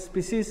boronate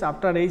species.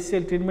 After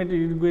HCl treatment,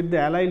 you get the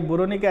allyl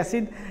boronic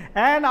acid,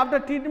 and after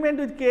treatment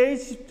with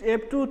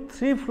KHF2,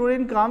 3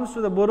 fluorine comes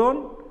to the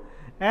boron,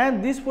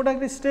 and this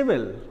product is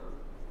stable.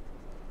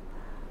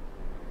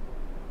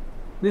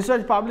 This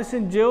was published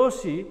in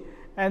JOC,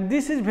 and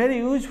this is very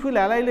useful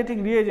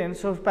allylating reagent.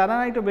 So,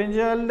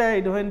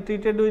 paranitobenzoaldehyde when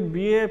treated with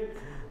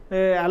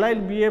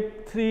allyl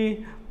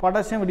BF3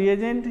 potassium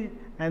reagent,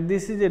 and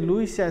this is a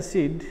Lewis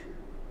acid,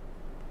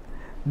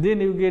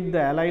 then you get the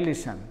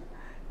allylation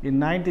in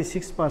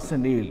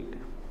 96% yield.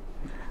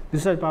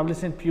 This was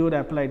published in Pure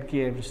Applied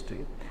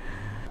Chemistry.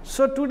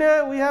 So,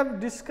 today we have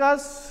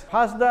discussed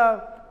first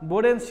the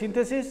boron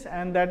synthesis,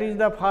 and that is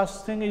the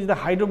first thing is the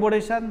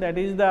hydroboration, that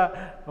is the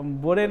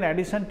boron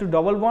addition to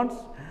double bonds.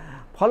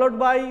 Followed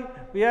by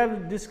we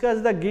have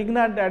discussed the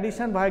Grignard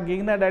addition. By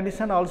Grignard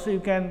addition also you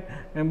can,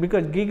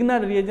 because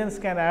Grignard reagents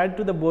can add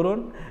to the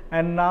boron,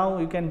 and now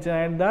you can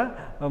generate the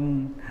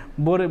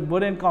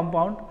boron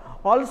compound.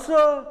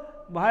 Also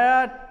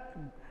via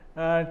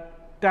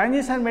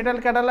transition metal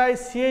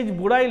catalyzed CH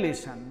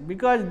borylation,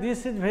 because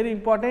this is very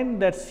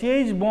important that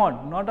CH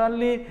bond, not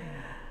only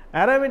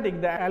aromatic,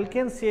 the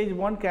alkane CH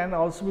bond can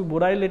also be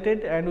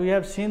borylated, and we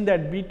have seen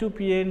that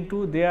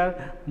B2PN2 they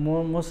are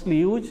mostly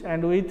used,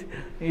 and with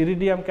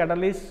iridium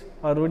catalyst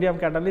or rhodium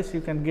catalyst you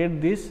can get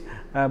this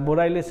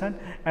borylation,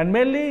 and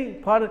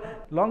mainly for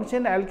long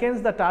chain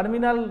alkanes the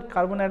terminal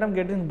carbon atom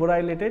getting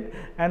borylated,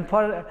 and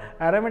for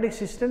aromatic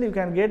system you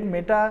can get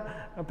meta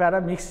para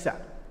mixture.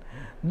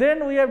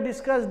 Then we have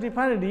discussed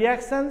different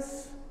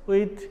reactions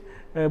with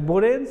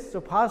boranes. So,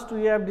 first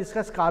we have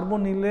discussed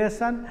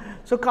carbonylation.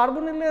 So,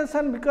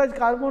 carbonylation, because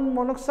carbon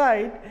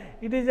monoxide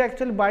it is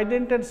actually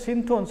bidentate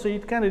synthone. So,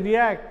 it can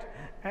react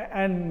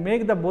and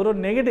make the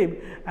boron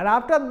negative, and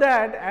after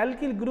that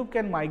alkyl group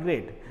can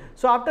migrate.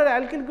 So, after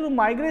alkyl group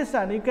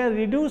migration you can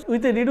reduce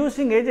with a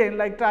reducing agent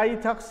like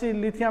triethoxy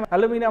lithium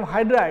aluminum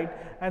hydride,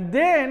 and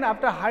then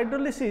after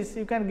hydrolysis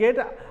you can get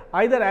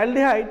either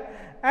aldehyde,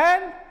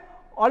 and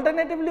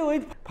alternatively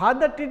with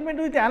further treatment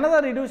with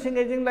another reducing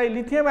agent like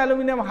lithium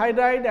aluminum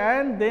hydride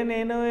and then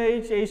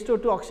NaOH H2O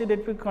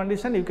oxidative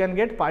condition you can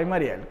get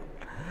primary alcohol.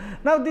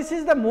 Now, this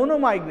is the mono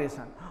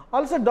migration.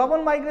 Also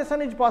double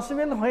migration is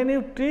possible when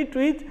you treat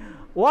with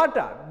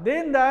water,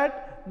 then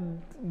that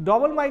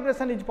double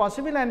migration is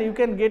possible and you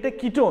can get a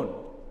ketone.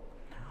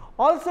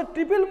 Also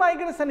triple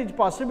migration is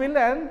possible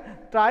and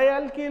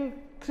trialkyl,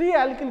 3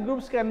 alkyl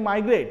groups can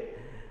migrate,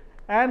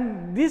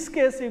 and this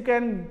case you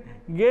can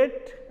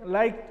get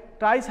like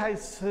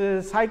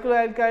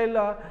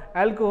tricycloalkyl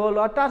alcohol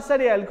or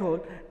tertiary alcohol,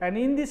 and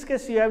in this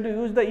case you have to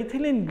use the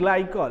ethylene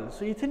glycol.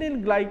 So,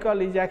 ethylene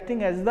glycol is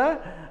acting as the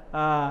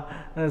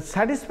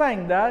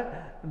satisfying the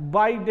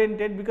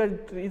bidentate, because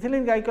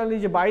ethylene glycol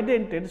is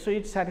bidentate. So,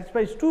 it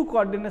satisfies two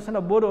coordination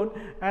of boron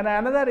and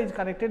another is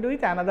connected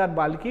with another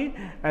bulky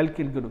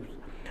alkyl groups.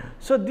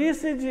 So,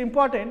 this is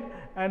important,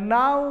 and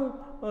now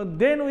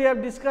then we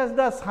have discussed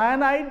the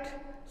cyanide.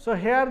 So,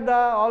 here the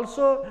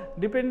also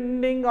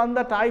depending on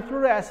the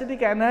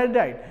trifluoroacetic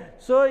anhydride.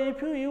 So,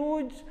 if you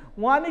use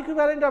one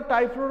equivalent of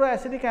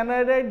trifluoroacetic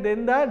anhydride,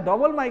 then the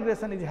double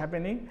migration is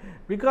happening,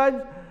 because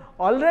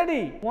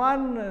already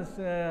one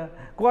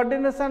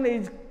coordination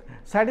is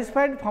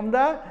satisfied from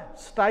the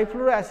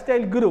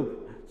trifluoroacetyl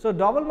group. So,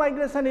 double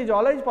migration is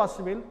always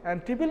possible,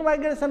 and triple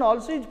migration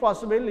also is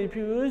possible if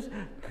you use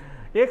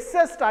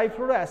excess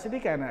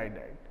trifluoroacetic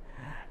anhydride.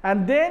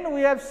 And then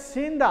we have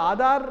seen the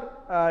other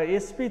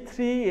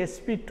sp3,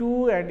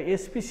 sp2 and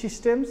sp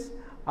systems,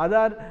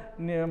 other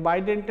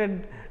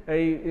bidentate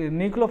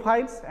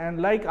nucleophiles,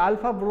 and like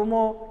alpha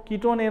bromo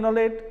ketone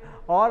enolate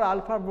or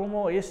alpha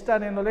bromo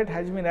ester enolate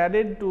has been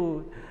added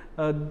to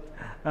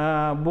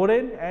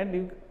boron,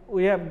 and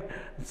we have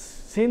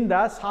seen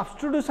the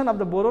substitution of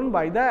the boron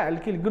by the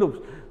alkyl groups.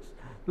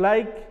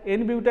 Like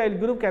N-butyl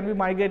group can be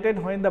migrated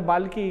when the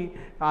bulky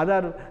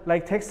other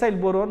like thiaxyl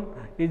boron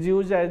is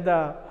used as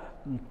the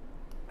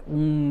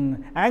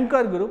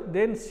anchor group,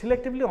 then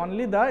selectively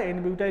only the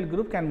N-butyl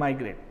group can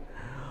migrate.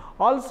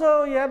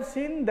 Also, we have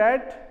seen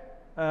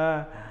that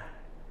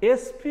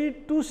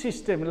sp2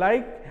 system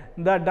like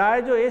the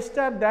diazo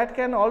ester, that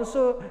can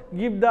also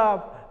give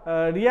the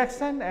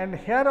reaction, and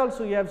here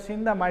also you have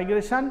seen the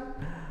migration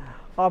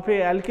of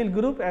a alkyl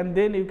group, and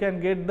then you can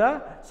get the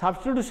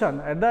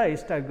substitution at the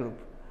ester group.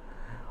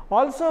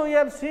 Also, we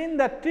have seen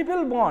the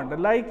triple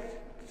bond like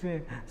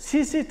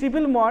CC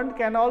triple bond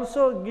can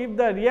also give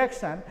the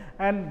reaction,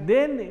 and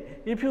then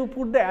if you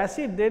put the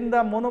acid, then the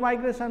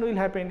monomigration will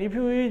happen. If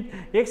you use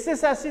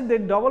excess acid,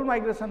 then double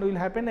migration will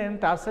happen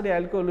and tertiary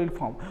alcohol will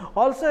form.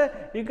 Also,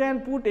 you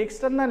can put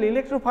external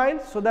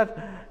electrophiles, so that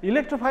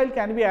electrophile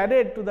can be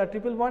added to the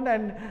triple bond,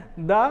 and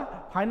the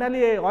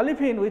finally a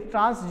olefin with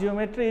trans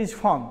geometry is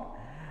formed.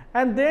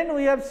 And then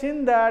we have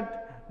seen that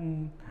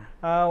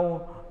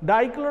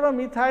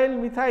dichloromethyl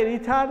methyl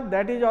ether,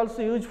 that is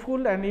also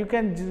useful, and you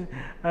can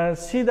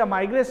see the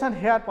migration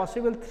here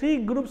possible.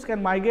 3 groups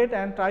can migrate,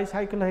 and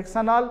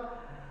tricyclohexyl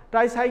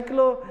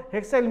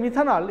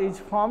methanol is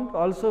formed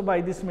also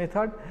by this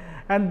method.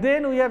 And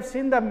then we have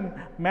seen the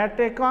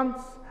Matteson's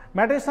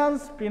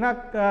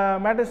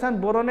Mattesson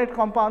boronate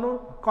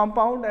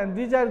compound, and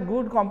these are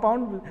good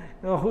compound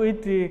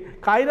with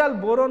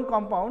chiral boron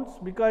compounds,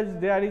 because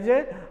there is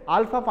a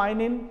alpha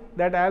pinene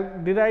that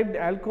derived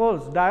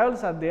alcohols,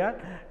 diols are there,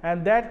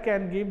 and that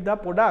can give the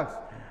products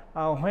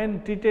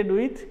when treated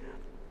with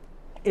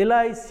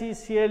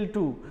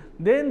LiCCl2.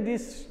 Then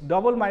this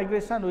double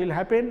migration will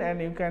happen,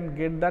 and you can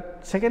get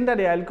that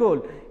secondary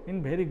alcohol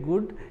in very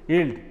good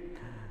yield.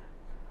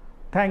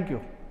 Thank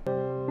you.